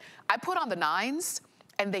gonna fit. I put on the 9s,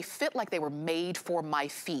 and they fit like they were made for my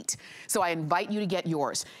feet. So I invite you to get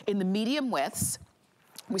yours. In the medium widths,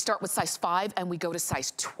 we start with size 5 and we go to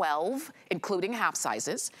size 12, including half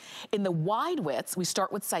sizes. In the wide widths, we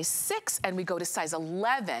start with size 6 and we go to size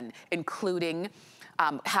 11, including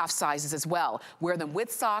half sizes as well. Wear them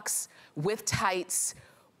with socks, with tights,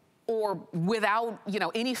 or without,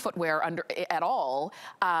 any footwear under at all,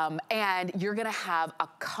 and you're gonna have a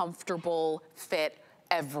comfortable fit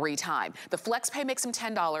every time. The flex pay makes them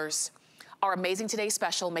 $10. Our Amazing Today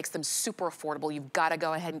special makes them super affordable. You've got to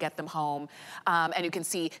go ahead and get them home. And you can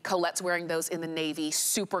see Colette's wearing those in the navy,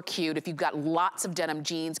 super cute. If you've got lots of denim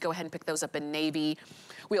jeans, go ahead and pick those up in navy.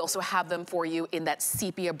 We also have them for you in that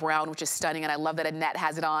sepia brown, which is stunning, and I love that Annette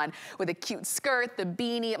has it on with a cute skirt, the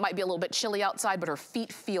beanie. It might be a little bit chilly outside, but her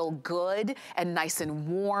feet feel good and nice and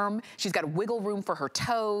warm. She's got wiggle room for her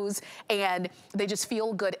toes, and they just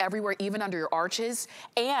feel good everywhere, even under your arches.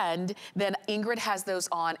 And then Ingrid has those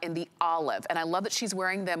on in the olive, and I love that she's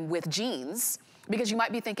wearing them with jeans, because you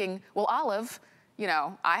might be thinking, well, olive,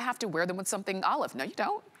 I have to wear them with something olive. No, you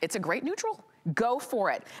don't. It's a great neutral. Go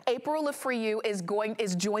for it. April LaFriou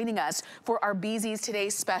is joining us for our BZ's Today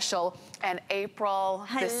special. And April,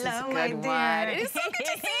 this is a good one. It is so good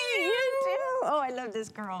to see you. You too. Oh, I love this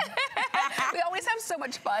girl. We always have so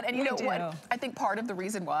much fun. And you know what? I think part of the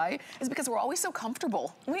reason why is because we're always so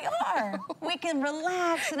comfortable. We are. We can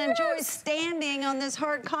relax and enjoy standing on this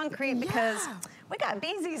hard concrete because we got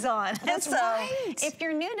Beezies on. That's right. If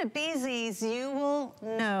you're new to Beezies, you will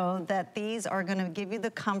know that these are gonna give you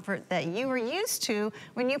the comfort that you are used to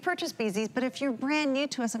when you purchase Beezies. But if you're brand new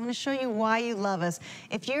to us, I'm gonna show you why you love us.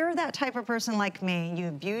 If you're that type of person like me, you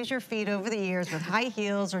abuse your feet over the years with high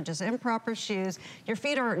heels or just improper shoes, your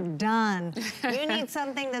feet are done. You need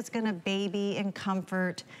something that's gonna baby and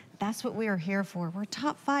comfort. That's what we are here for. We're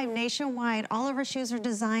top 5 nationwide. All of our shoes are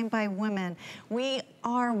designed by women. We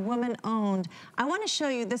are woman-owned. I want to show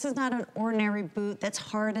you, this is not an ordinary boot that's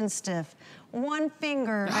hard and stiff. One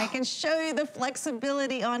finger, I can show you the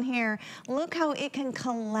flexibility on here. Look how it can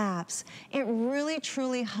collapse. It really,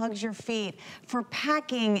 truly hugs your feet. For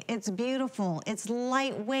packing, it's beautiful. It's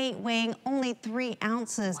lightweight, weighing only 3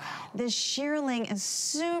 ounces. Wow. This shearling is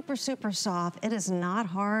super, super soft. It is not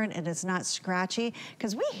hard. It is not scratchy,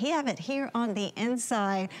 because we have it here on the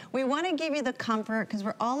inside. We want to give you the comfort, because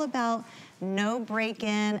we're all about no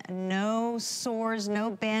break-in, no sores, no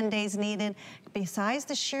Band-Aids needed. Besides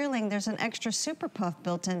the shearling, there's an extra super puff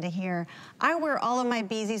built into here. I wear all of my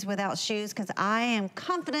Beezies without shoes because I am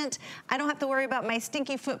confident I don't have to worry about my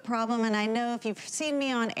stinky foot problem. And I know if you've seen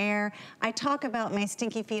me on air, I talk about my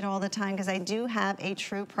stinky feet all the time because I do have a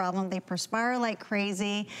true problem. They perspire like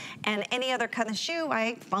crazy. And any other kind of shoe,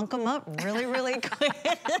 I funk them up really, really quick.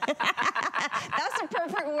 That's a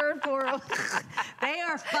perfect word for them. They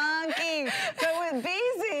are funky. But with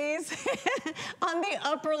Beezies, on the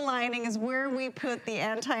upper lining is where we put the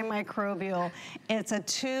antimicrobial. It's a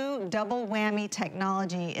 2 double whammy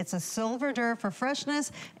technology. It's a silver dur for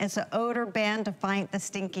freshness. It's an odor band to fight the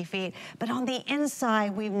stinky feet. But on the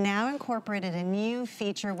inside, we've now incorporated a new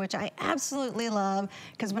feature, which I absolutely love,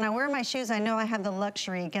 because when I wear my shoes, I know I have the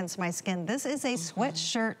luxury against my skin. This is a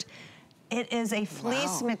sweatshirt. It is a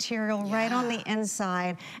fleece material right on the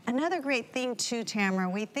inside. Another great thing too, Tamara,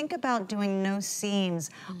 we think about doing no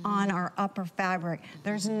seams on our upper fabric.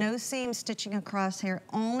 There's no seam stitching across here,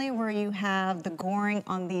 only where you have the goring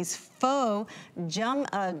on these faux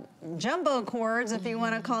jumbo cords, if you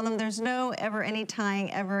want to call them. There's no ever any tying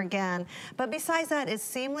ever again. But besides that, it's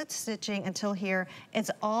seamless stitching until here.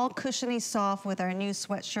 It's all cushiony soft with our new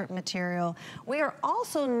sweatshirt material. We are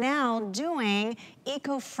also now doing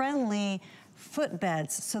eco-friendly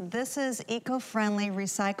footbeds. So this is eco-friendly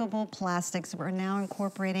recyclable plastics we're now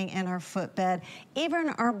incorporating in our footbed. Even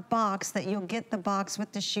our box that you'll get the box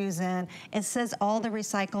with the shoes in, it says all the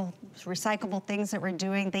recyclable things that we're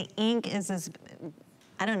doing. The ink is as,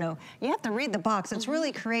 I don't know, you have to read the box. It's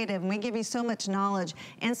really creative, and we give you so much knowledge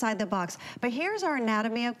inside the box. But here's our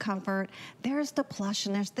anatomy of comfort. There's the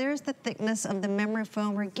plushness. There's the thickness of the memory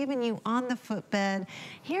foam we're giving you on the footbed.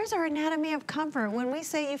 Here's our anatomy of comfort. When we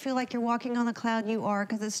say you feel like you're walking on a cloud, you are,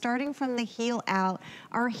 because it's starting from the heel out.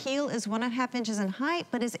 Our heel is 1.5 inches in height,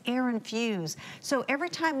 but is air infused. So every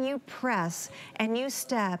time you press and you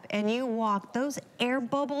step and you walk, those air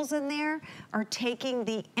bubbles in there are taking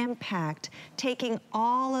the impact, taking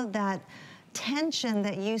all of that tension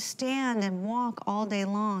that you stand and walk all day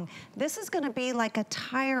long. This is going to be like a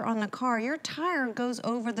tire on the car. Your tire goes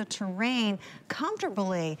over the terrain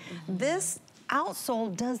comfortably. This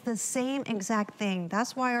outsole does the same exact thing.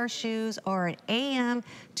 That's why our shoes are an AM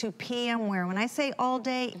to PM wear. When I say all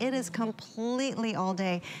day, it is completely all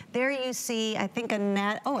day. There you see, I think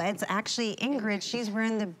Annette, oh, it's actually Ingrid. She's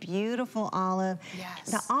wearing the beautiful olive.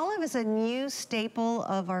 Yes. The olive is a new staple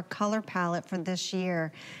of our color palette for this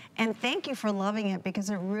year. And thank you for loving it, because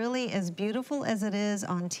it really, as beautiful as it is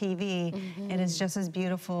on TV, it is just as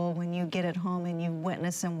beautiful when you get it home and you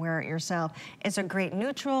witness and wear it yourself. It's a great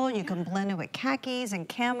neutral. You can blend it with khakis and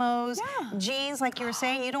camos, jeans, like you were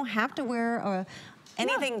saying. You don't have to wear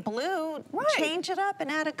anything blue, change it up and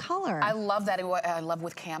add a color. I love that. I love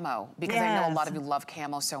with camo, because I know a lot of you love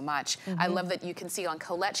camo so much. I love that you can see on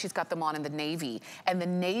Colette, she's got them on in the navy. And the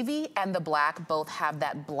navy and the black both have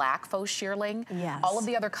that black faux shearling. All of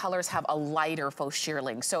the other colors have a lighter faux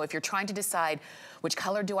shearling. So if you're trying to decide which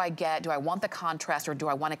color do I get, do I want the contrast, or do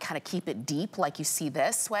I want to kind of keep it deep like you see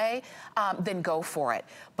this way, then go for it.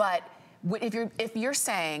 But if you're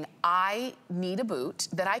saying, I need a boot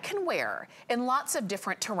that I can wear in lots of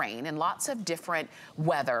different terrain and lots of different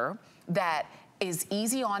weather, that is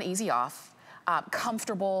easy on, easy off,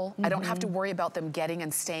 comfortable. I don't have to worry about them getting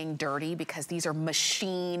and staying dirty, because these are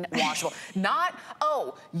machine washable. Not,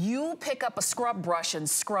 oh, you pick up a scrub brush and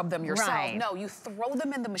scrub them yourself. No, you throw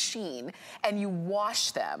them in the machine and you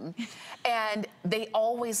wash them, and they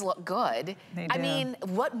always look good. I mean,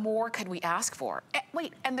 what more could we ask for?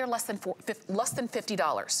 Wait, and they're less than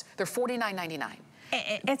 $50. They're $49.99.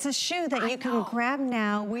 It's a shoe that you can grab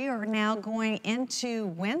now. We are now going into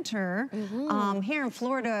winter. Here in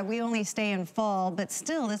Florida, we only stay in fall, but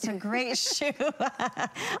still, it's a great shoe.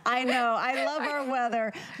 I know, I love our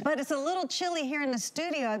weather, but it's a little chilly here in the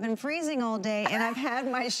studio. I've been freezing all day, and I've had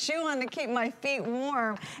my shoe on to keep my feet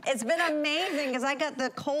warm. It's been amazing, because I got the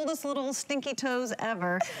coldest little stinky toes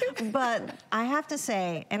ever. But I have to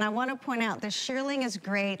say, and I want to point out, the shearling is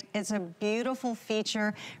great. It's a beautiful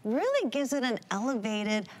feature. Really gives it an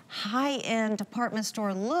elevated, high-end department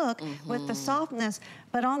store look with the softness.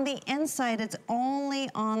 But on the inside, it's only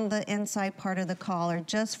on the inside part of the collar,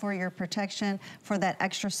 just for your protection, for that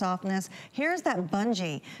extra softness. Here's that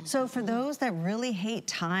bungee. So for those that really hate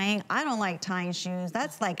tying, I don't like tying shoes.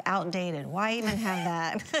 That's like outdated. Why even have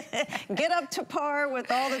that? Get up to par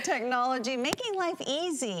with all the technology, making life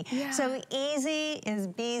easy. So easy is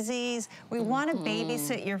Beezy's. We want to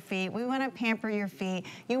babysit your feet. We want to pamper your feet.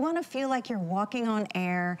 You want to feel like you're walking on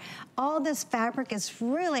air. All this fabric is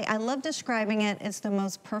really, I love describing it. It's the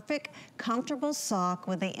most perfect, comfortable sock,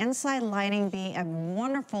 with the inside lining being a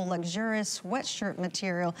wonderful, luxurious sweatshirt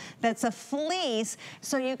material that's a fleece.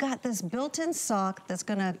 So you got this built-in sock that's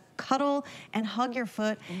gonna cuddle and hug your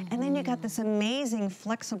foot, and then you got this amazing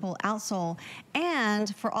flexible outsole.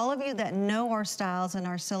 And for all of you that know our styles and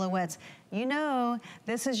our silhouettes, you know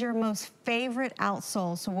this is your most favorite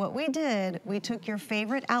outsole. So what we did, we took your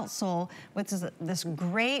favorite outsole, which is this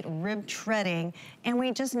great rib treading, and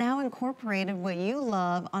we just now incorporated what you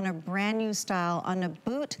love on a brand new style, on a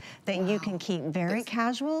boot that you can keep very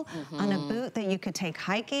casual, on a boot that you could take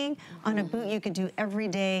hiking, on a boot you could do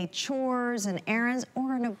everyday chores and errands,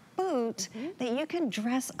 or on a boot that you can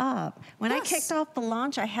dress up. When I kicked off the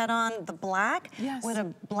launch, I had on the black with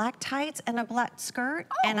a black tights and a black skirt,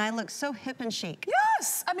 and I looked so hip and chic.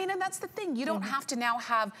 Yes, I mean, and that's the thing. You don't have to now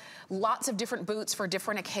have lots of different boots for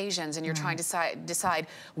different occasions, and you're trying to decide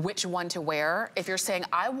which one to wear. If you're saying,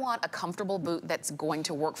 I want a comfortable boot that's going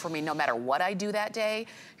to work for me no matter what I do that day,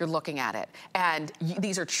 you're looking at it. And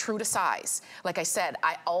these are true to size. Like I said,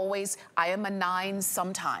 I am a 9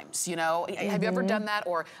 sometimes, you know? Have you ever done that?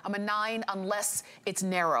 Or I'm a 9 unless it's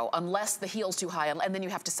narrow, unless the heel's too high, and then you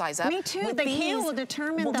have to size up. Me too. The heel will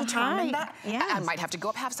determine the height. I might have to go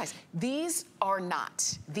up half size. These are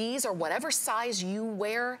not. These are whatever size you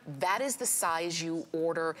wear, that is the size you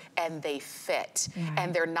order, and they fit.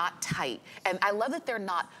 And they're not tight. And I love that they're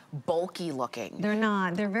not bulky looking. They're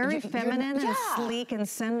not. They're very feminine and sleek and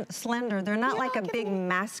slender. They're not like a big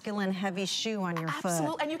masculine heavy shoe on your foot.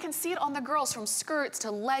 Absolutely. And you can see it on the girls, from skirts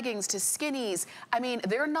to leggings to skinnies. I mean,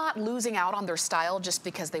 they're not losing out on their style just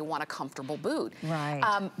because they want a comfortable boot.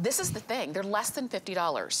 Right. This is the thing. They're less than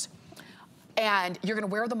 $50. And you're going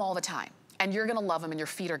to wear them all the time. And you're gonna love them, and your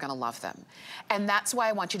feet are gonna love them. And that's why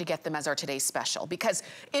I want you to get them as our today's special. Because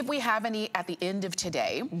if we have any at the end of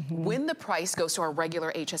today, when the price goes to our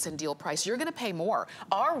regular HSN deal price, you're gonna pay more.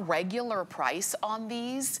 Our regular price on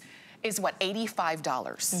these is what,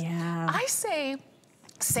 $85? Yeah. I say,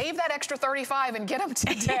 save that extra $35 and get them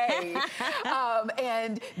today.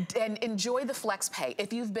 And enjoy the flex pay.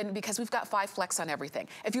 If you've been, because we've got 5 flex on everything.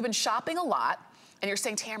 If you've been shopping a lot, and you're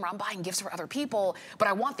saying, Tamara, I'm buying gifts for other people, but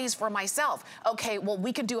I want these for myself. Okay, well,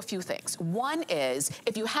 we could do a few things. One is,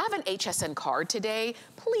 if you have an HSN card today,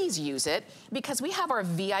 please use it, because we have our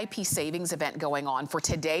VIP savings event going on for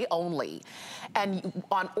today only. And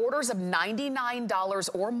on orders of $99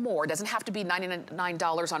 or more, it doesn't have to be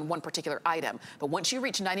 $99 on one particular item, but once you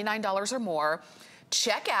reach $99 or more,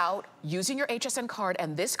 check out using your HSN card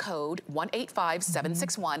and this code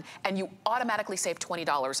 185761, and you automatically save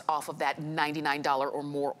 $20 off of that $99 or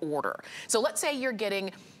more order. So let's say you're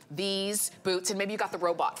getting these boots, and maybe you got the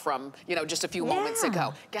robot from, you know, just a few moments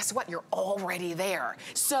ago. Guess what? You're already there.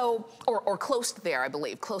 So, or close to there, I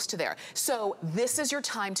believe, close to there. So this is your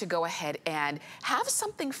time to go ahead and have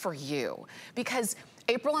something for you, because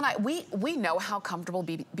April and I, we know how comfortable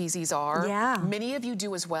Beezy's are. Yeah. Many of you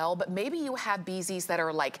do as well, but maybe you have Beezy's that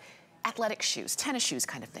are like athletic shoes, tennis shoes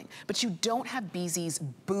kind of thing, but you don't have Beezy's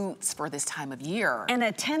boots for this time of year. And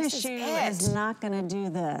a tennis shoe is not gonna do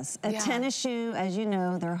this. A tennis shoe, as you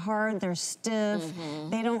know, they're hard, they're stiff.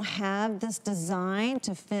 They don't have this design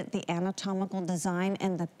to fit the anatomical design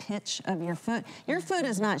and the pitch of your foot. Your foot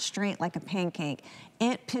is not straight like a pancake.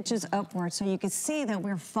 It pitches upward, so you can see that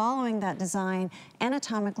we're following that design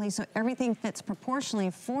anatomically, so everything fits proportionally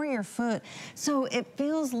for your foot, so it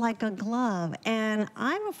feels like a glove. And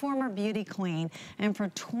I'm a former beauty queen, and for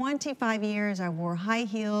 25 years I wore high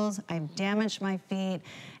heels, I've damaged my feet,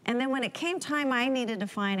 and then when it came time I needed to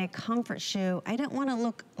find a comfort shoe, I didn't want to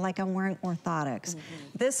look like I'm wearing orthotics.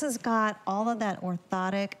 This has got all of that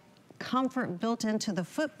orthotic comfort built into the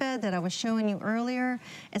footbed that I was showing you earlier.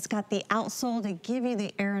 It's got the outsole to give you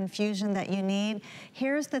the air infusion that you need.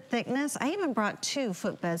 Here's the thickness. I even brought 2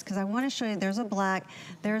 footbeds because I want to show you there's a black,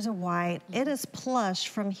 there's a white. It is plush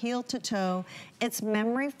from heel to toe. It's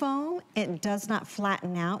memory foam. It does not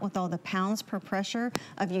flatten out with all the pounds per pressure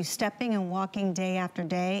of you stepping and walking day after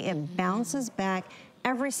day. It bounces back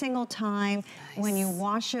every single time when you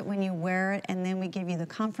wash it, when you wear it, and then we give you the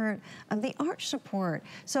comfort of the arch support.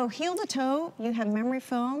 So heel to toe, you have memory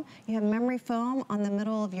foam. You have memory foam on the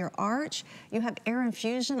middle of your arch. You have air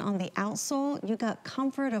infusion on the outsole. You got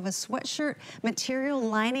comfort of a sweatshirt material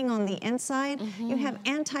lining on the inside. You have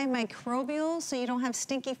antimicrobial, so you don't have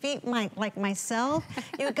stinky feet like myself.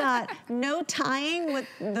 You got no tying with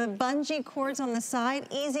the bungee cords on the side,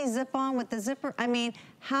 easy zip on with the zipper. I mean,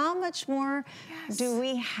 how much more do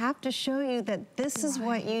we have to show you that this is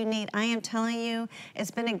what you need? I am telling you,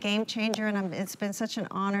 it's been a game changer, and it's been such an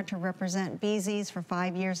honor to represent Beezy's for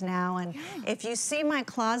 5 years now. And if you see my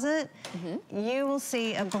closet, you will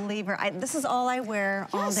see a believer. This is all I wear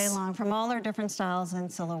all day long, from all our different styles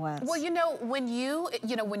and silhouettes. Well, when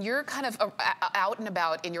you're kind of out and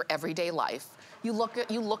about in your everyday life, you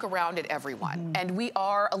look around at everyone, and we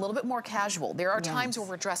are a little bit more casual. There are times where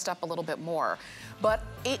we're dressed up a little bit more, but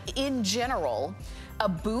in general, a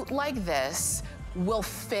boot like this will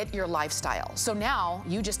fit your lifestyle. So now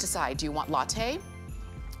you just decide, do you want latte?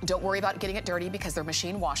 Don't worry about getting it dirty because they're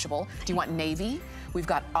machine washable. Do you want navy? We've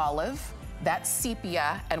got olive. That's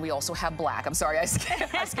sepia, and we also have black. I'm sorry, I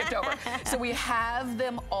skipped over. So we have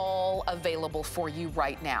them all available for you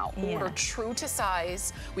right now. Order true to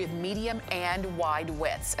size. We have medium and wide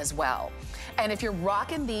widths as well. And if you're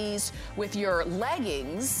rocking these with your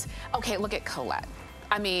leggings, okay, look at Colette.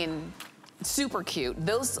 I mean, super cute.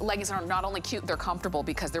 Those leggings are not only cute, they're comfortable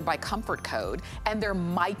because they're by Comfort Code, and they're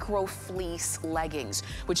micro fleece leggings,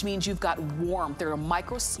 which means you've got warmth. They're a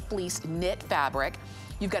micro fleece knit fabric.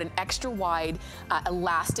 You've got an extra wide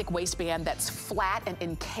elastic waistband that's flat and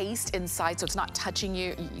encased inside, so it's not touching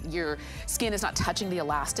you. Your skin is not touching the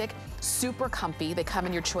elastic. Super comfy. They come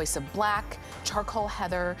in your choice of black, charcoal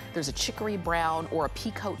heather, there's a chicory brown or a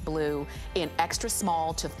peacoat blue in extra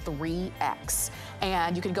small to 3X.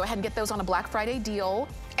 And you can go ahead and get those on a Black Friday deal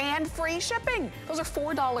and free shipping. Those are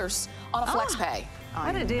 $4 on a flex pay.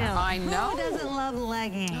 What a deal. I know. Who doesn't love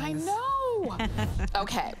leggings? I know.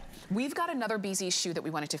 Okay. We've got another Beezy's shoe that we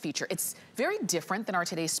wanted to feature. It's very different than our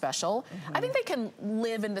today's special. I think they can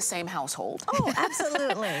live in the same household. Oh,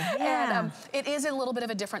 absolutely. Yeah. And it is a little bit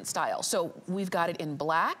of a different style. So we've got it in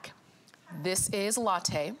black. This is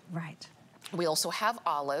latte. Right. We also have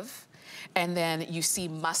olive. And then you see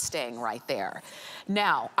Mustang right there.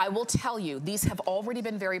 Now, I will tell you, these have already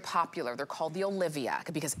been very popular. They're called the Olivia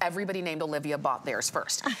because everybody named Olivia bought theirs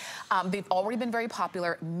first. They've already been very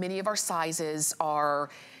popular. Many of our sizes are,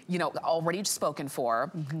 already spoken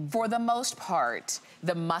for. For the most part,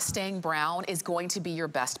 the Mustang Brown is going to be your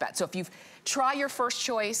best bet. So if you try your first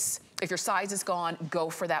choice, if your size is gone, go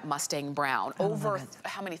for that Mustang Brown. Over,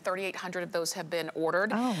 how many, 3,800 of those have been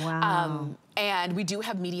ordered. Oh, wow. And we do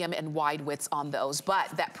have medium and wide widths on those, but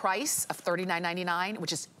that price of $39.99,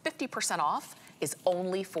 which is 50% off, is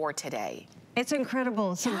only for today. It's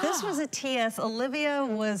incredible. So this was a TS. Olivia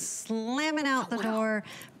was slamming out the door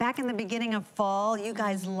back in the beginning of fall. You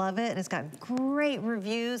guys love it. It's got great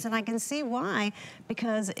reviews, and I can see why,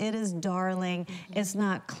 because it is darling. It's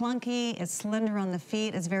not clunky. It's slender on the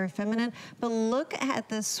feet. It's very feminine. But look at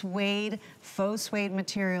the suede, faux suede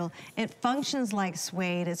material. It functions like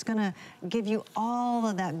suede. It's going to give you all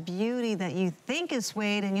of that beauty that you think is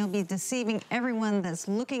suede, and you'll be deceiving everyone that's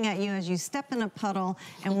looking at you as you step in a puddle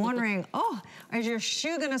and wondering, oh, is your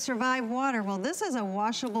shoe gonna survive water? Well, this is a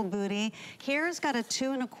washable booty. Here's got a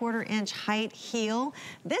 2¼ height heel.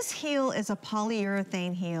 This heel is a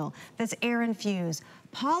polyurethane heel that's air infused.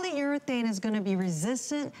 Polyurethane is gonna be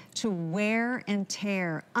resistant to wear and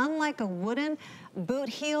tear. Unlike a wooden boot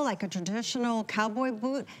heel, like a traditional cowboy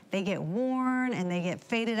boot, they get worn and they get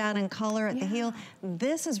faded out in color at the heel.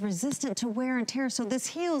 This is resistant to wear and tear, so this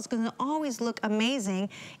heel is gonna always look amazing.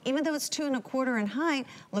 Even though it's 2¼ in height,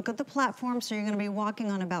 look at the platform, so you're gonna be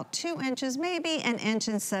walking on about 2 inches, maybe 1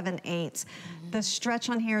 7/8 inches. The stretch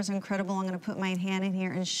on here is incredible. I'm gonna put my hand in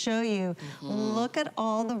here and show you. Look at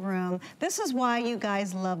all the room. This is why you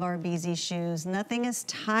guys love our Beezy shoes. Nothing is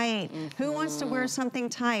tight. Who wants to wear something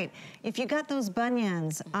tight? If you got those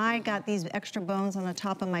bunions, I got these extra bones on the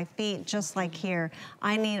top of my feet, just like here.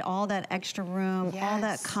 I need all that extra room, all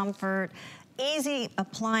that comfort.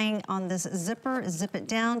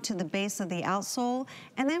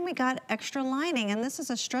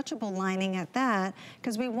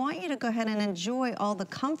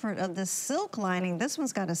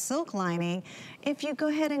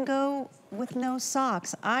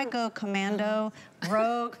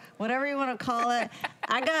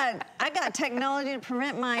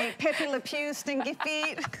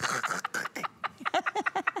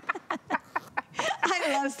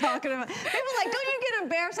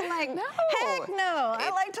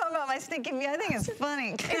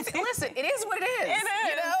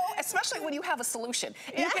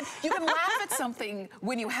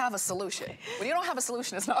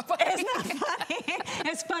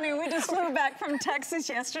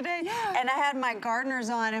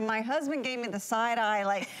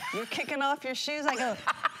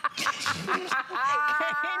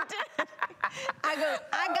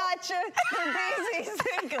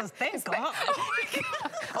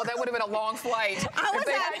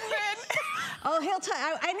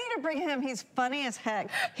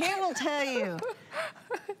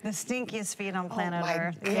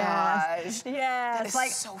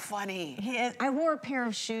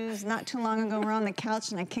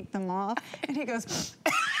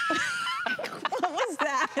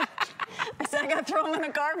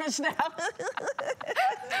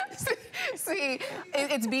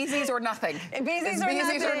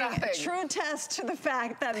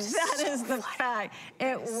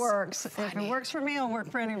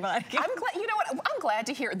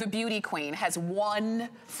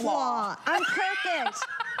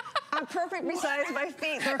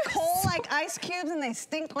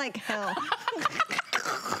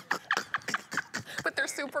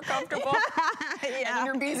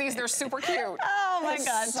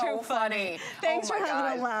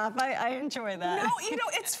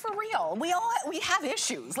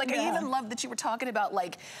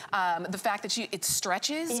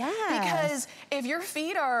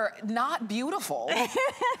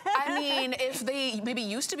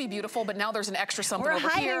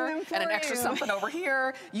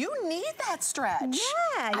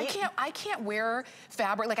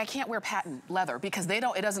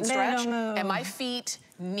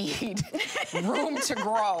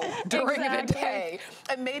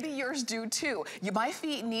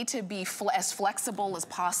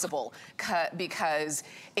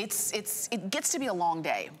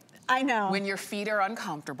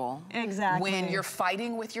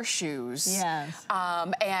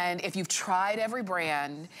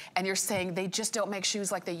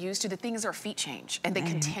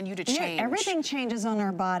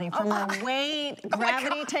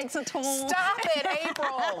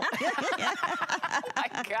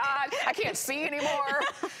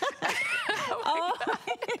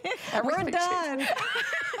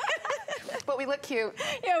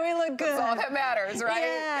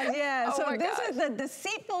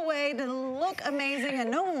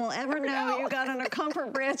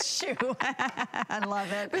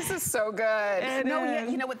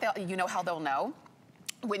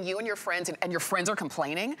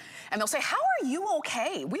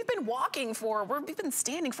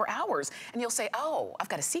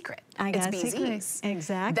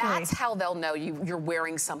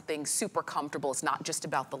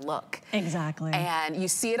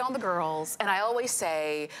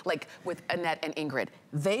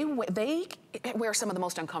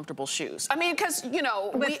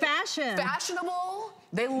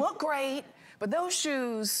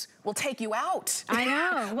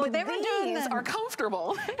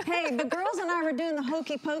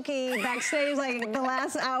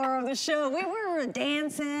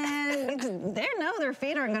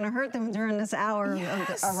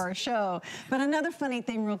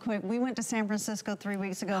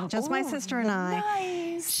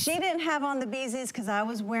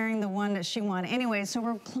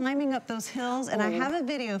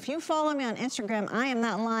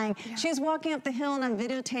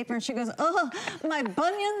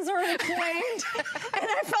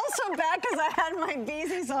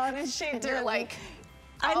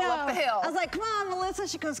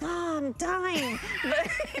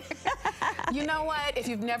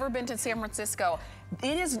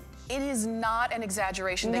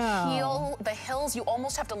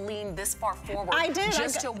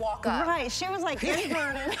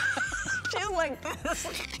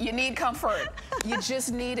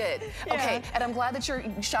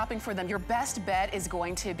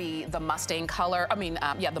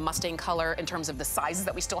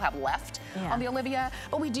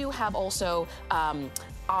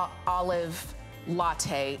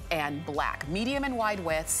 latte, and black. Medium and wide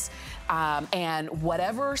widths. And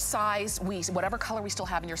whatever size whatever color we still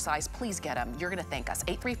have in your size, please get them. You're gonna thank us.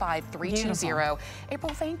 835-320.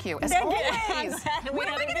 April, thank you. As always. When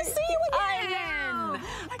are we gonna see you again?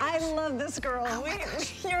 I love this girl.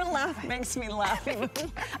 Your laugh makes me laugh.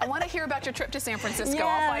 I want to hear about your trip to San Francisco. Yes.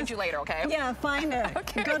 I'll find you later, okay? Yeah, find it.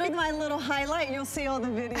 Okay. Go to my little highlight, you'll see all the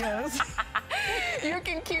videos. You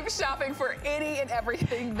can keep shopping for any and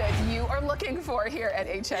everything that you are looking for here at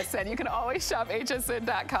HSN. You can always shop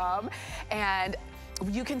hsn.com, and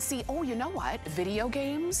you can see, oh, you know what? Video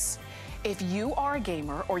games. If you are a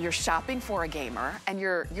gamer or you're shopping for a gamer and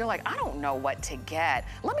you're like, I don't know what to get,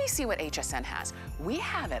 let me see what HSN has. We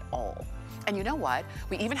have it all. And you know what?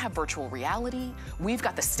 We even have virtual reality. We've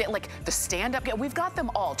got the stand-up. We've got them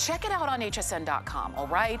all. Check it out on hsn.com, all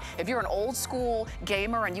right? If you're an old school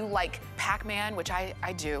gamer and you like Pac-Man, which I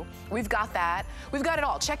do, we've got that. We've got it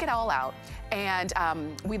all. Check it all out. And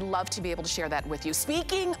we'd love to be able to share that with you.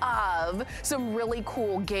 Speaking of some really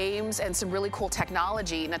cool games and some really cool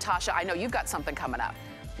technology, Natasha, I know you've got something coming up.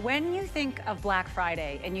 When you think of Black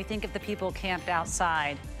Friday and you think of the people camped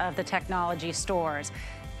outside of the technology stores,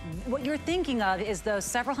 what you're thinking of is those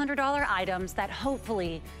several $100 items that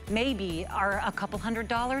hopefully maybe are a couple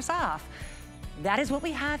 $100 off. That is what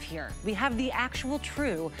we have here. We have the actual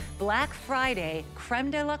true Black Friday creme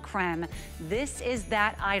de la creme. This is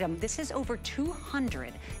that item. This is over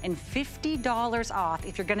 $250 off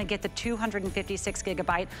if you're gonna get the 256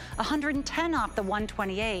 gigabyte, 110 off the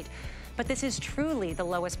 128. But this is truly the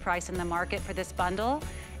lowest price in the market for this bundle.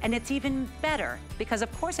 And it's even better because,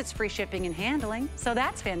 of course, it's free shipping and handling. So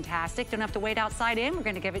that's fantastic. Don't have to wait outside in. We're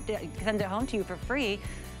going to send it home to you for free.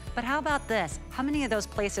 But how about this? How many of those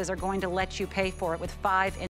places are going to let you pay for it with 5